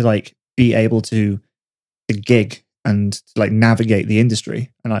still need to be able to gig and to navigate the industry,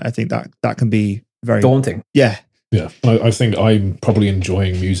 and I think that can be very daunting. Yeah. I think I'm probably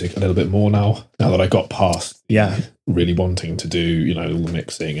enjoying music a little bit more now that I got past really wanting to do all the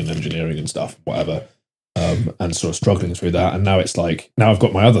mixing and engineering and stuff, whatever, and sort of struggling through that. And now it's now I've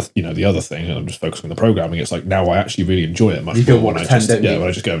got my other the other thing, and I'm just focusing on the programming. It's now I actually really enjoy it much more when I just when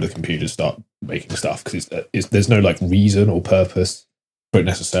I just go over to the computer and start making stuff, because there's no reason or purpose for it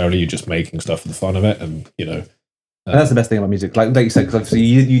necessarily. You're just making stuff for the fun of it, and and that's the best thing about music, like you said, because obviously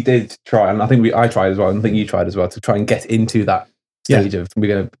you did try, and I think I tried as well, and I think you tried as well, to try and get into that stage of we're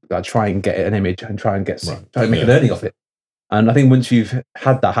going to try and get an image and try and make a learning of it. And I think once you've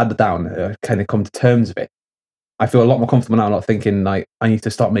had the down, kind of come to terms with it, I feel a lot more comfortable now, not thinking I need to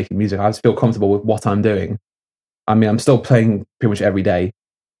start making music. I just feel comfortable with what I'm doing. I mean, I'm still playing pretty much every day,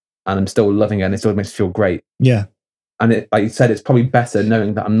 and I'm still loving it, and it still makes me feel great. Yeah. And like you said, it's probably better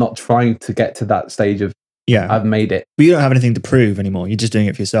knowing that I'm not trying to get to that stage of I've made it. But you don't have anything to prove anymore. You're just doing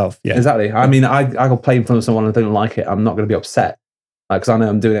it for yourself. Yeah, exactly. I mean, I go play in front of someone and I don't like it. I'm not going to be upset, because I know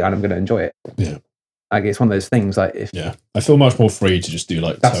I'm doing it and I'm going to enjoy it. Yeah. It's one of those things. I feel much more free to just do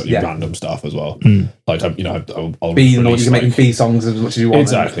totally random stuff as well. I'll you can make B songs as much as you want.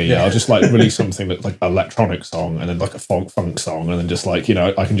 Exactly. Yeah. I'll just release something that's an electronic song, and then a funk song, and then just I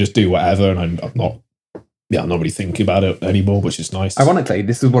can just do whatever, and I'm not really thinking about it anymore, which is nice. Ironically,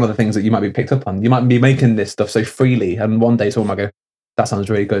 this is one of the things that you might be picked up on. You might be making this stuff so freely, and one day someone might go, "That sounds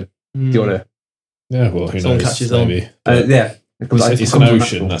really good. Do you want to?" Yeah. Well, who someone knows? catches maybe. Yeah. It's an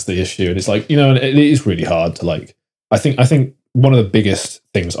ocean. That's the issue, and it's it is really hard to I think one of the biggest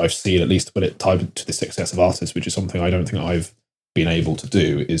things I've seen, at least, but it tied to the success of artists, which is something I don't think I've been able to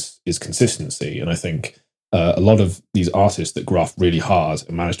do, is consistency. And I think a lot of these artists that grow up really hard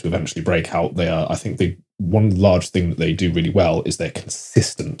and manage to eventually break out, one large thing that they do really well is they're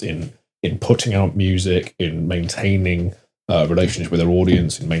consistent in putting out music, in maintaining relationship with their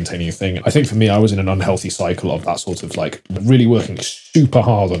audience, in maintaining a thing. I think for me, I was in an unhealthy cycle of that sort of really working super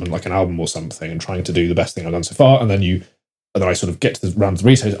hard on an album or something and trying to do the best thing I've done so far, and then I sort of get to the round of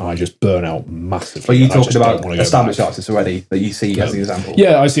research and I just burn out massively. But you talking about established artists already that you see as an example?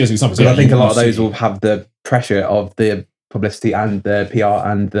 Yeah, I see as examples. I think a lot of those will have the pressure of the publicity and the PR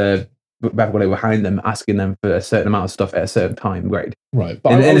and the record label behind them asking them for a certain amount of stuff at a certain time grade. Right.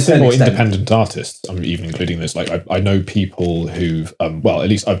 But I would say more independent artists, even including this. I know people who've, at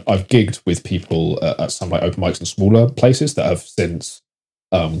least I've gigged with people at some open mics and smaller places that have since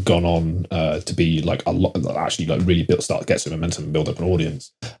gone on to be like a lot, actually like really start to get some momentum and build up an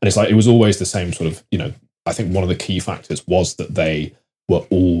audience. And it's like it was always the same sort of, I think one of the key factors was that they were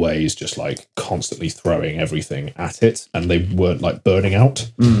always just like constantly throwing everything at it, and they weren't like burning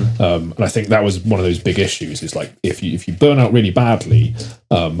out. And I think that was one of those big issues. Is like if you burn out really badly,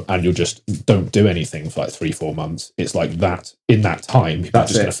 and you just don't do anything for like 3-4 months, it's like that in that time people are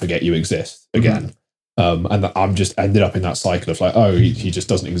just going to forget you exist again. And I'm just ended up in that cycle of like, oh, he just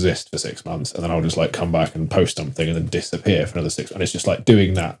doesn't exist for 6 months, and then I'll just like come back and post something and then disappear for another 6 months. And it's just like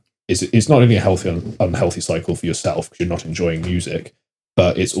doing that it's not only a healthy unhealthy cycle for yourself because you're not enjoying music,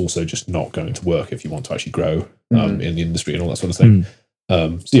 but it's also just not going to work if you want to actually grow in the industry and all that sort of thing.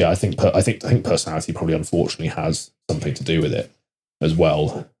 So yeah, I think personality probably unfortunately has something to do with it as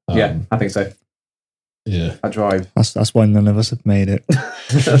well. Yeah, I think so. Yeah, that drive. That's why none of us have made it.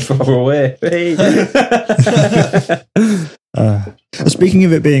 That's why we're away. Speaking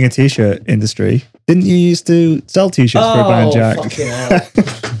of it being a t-shirt industry, didn't you used to sell t-shirts for a band, Jack? Fucking hell.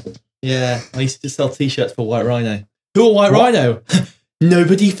 Yeah, I used to sell t-shirts for White Rhino. Who are White Rhino?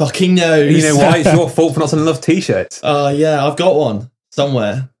 Nobody fucking knows. You know why? It's your fault for not selling enough t-shirts. Yeah, I've got one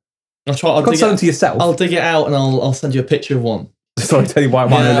somewhere. I'll sell them to yourself. I'll dig it out and I'll send you a picture of one. Sorry, tell you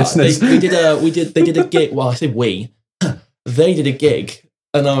White Rhino listeners. They did a gig. Well, I say we. They did a gig,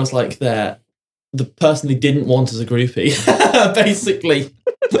 and I was like, the person they didn't want as a groupie, basically.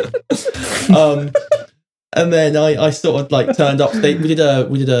 And then I sort of like turned up. We did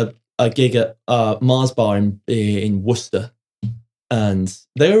a gig at Mars Bar in Worcester, and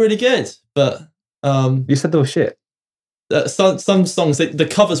they were really good. But you said they were shit. Some songs, the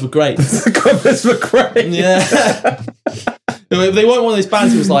covers were great. The covers were great. Yeah. They weren't one of those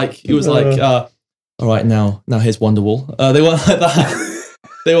bands who was like, all right, now here's Wonderwall. They weren't like that.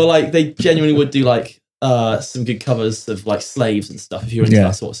 They were like, they genuinely would do like some good covers of like Slaves and stuff if you're into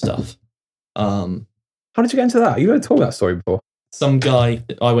that sort of stuff. How did you get into that? You've never told that story before. Some guy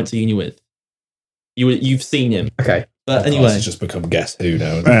I went to uni with. You've seen him. Okay. But anyway. It's just become Guess Who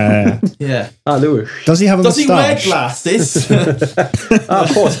now. Yeah. Lewis. Does he have a moustache? Does he wear glasses?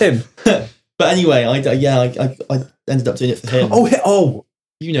 Of course, him. But anyway, I ended up doing it for him. Oh.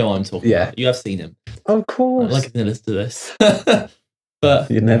 You know what I'm talking about. You have seen him. Of course. I'd like to listen to this.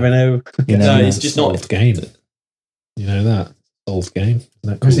 But you never know. It's just not solved game. You know that? Solved game.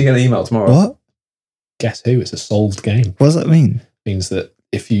 Chris, you get an email tomorrow. What? Guess Who? It's a solved game. What does that mean? It means that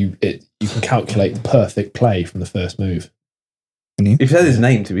if you can calculate the perfect play from the first move. Can you? You've said his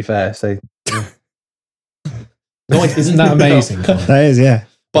name, to be fair, so No, isn't that amazing? That is, yeah.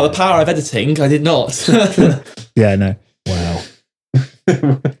 By the power of editing, I did not. Yeah, no. Wow.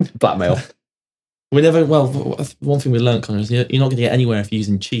 Blackmail. One thing we learned, Connor, is you're not going to get anywhere if you're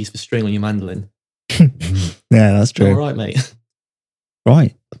using cheese for string on your mandolin. Yeah, that's true. All right, mate.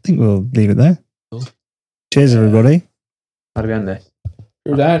 Right. I think we'll leave it there. Cool. Cheers, everybody. How do we end this?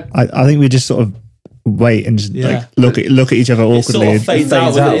 I think we just sort of wait and just like look at each other awkwardly. It fades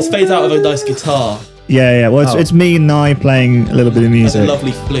out with a nice guitar. Yeah. Well, it's me and Nye playing a little bit of music. That's a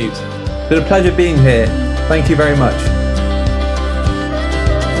lovely flute. It's been a pleasure being here. Thank you very much.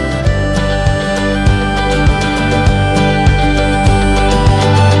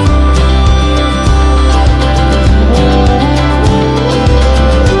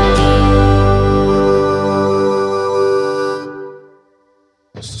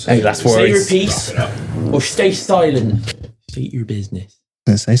 Hey, that's Say your piece or stay silent. State your business.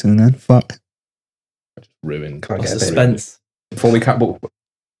 Let's say something then. Fuck. Ruined. Can I get a Suspense. before we cut?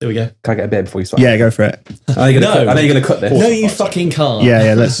 There we go. Can I get a beer before you start? Yeah, go for it. I know you're going to cut this. No, you fucking can't.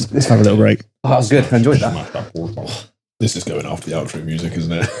 Yeah. Let's have a little break. Oh, that was good. I enjoyed that. This is going after the outro music,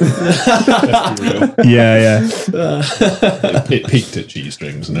 isn't it? Yeah. It peaked at G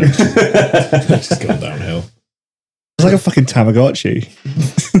strings and it's just gone downhill. It's like a fucking Tamagotchi.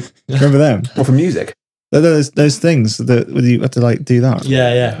 Remember them? What, for music? Those things that you have to like do that.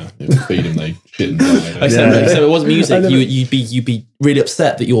 Yeah. Feed them, they shit and die. So it wasn't music. You'd be really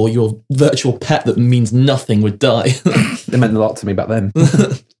upset that your virtual pet that means nothing would die. It meant a lot to me back then.